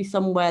want to be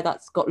somewhere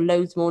that's got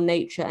loads more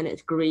nature, and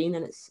it's green,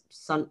 and there's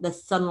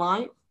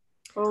sunlight.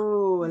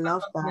 Oh, I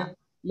love that.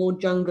 More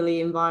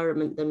jungly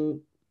environment than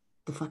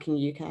the fucking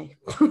UK.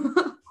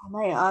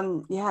 Mate,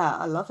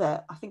 I love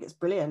it. I think it's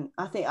brilliant.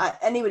 I think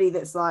anybody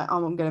that's like,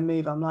 oh, I'm going to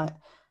move, I'm like,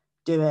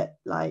 do it.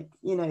 Like,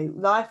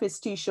 life is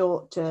too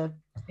short to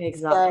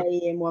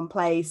stay in one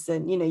place,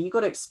 and you've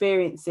got to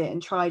experience it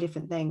and try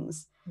different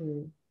things.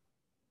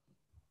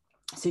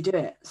 So do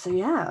it.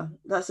 So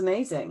that's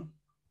amazing.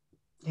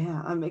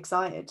 I'm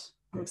excited.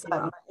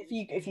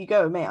 If you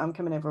go, mate, I'm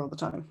coming over all the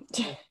time.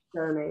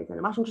 So amazing.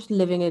 Imagine just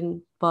living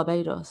in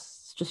Barbados.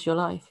 It's just your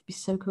life. It'd be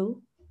so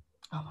cool.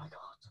 Oh my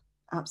god,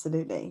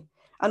 absolutely.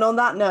 And on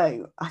that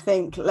note, I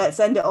think let's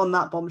end it on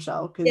that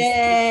bombshell, because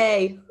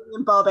yay,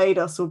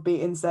 Barbados would be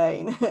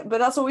insane. But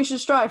that's what we should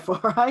strive for,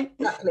 right?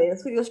 Exactly.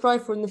 That's what you'll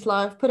strive for in this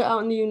life. Put it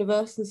out in the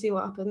universe and see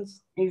what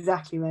happens.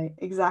 Exactly, mate.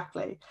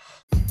 Exactly.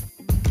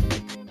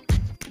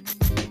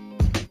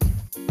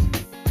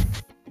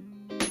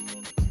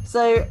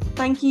 So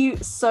thank you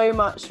so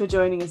much for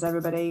joining us,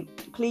 everybody.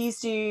 Please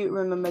do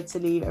remember to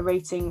leave a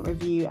rating,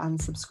 review,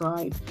 and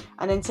subscribe.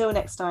 And until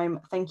next time,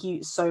 thank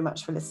you so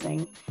much for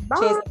listening. Bye.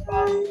 Cheers,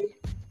 everybody.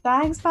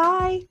 Thanks.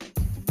 Bye.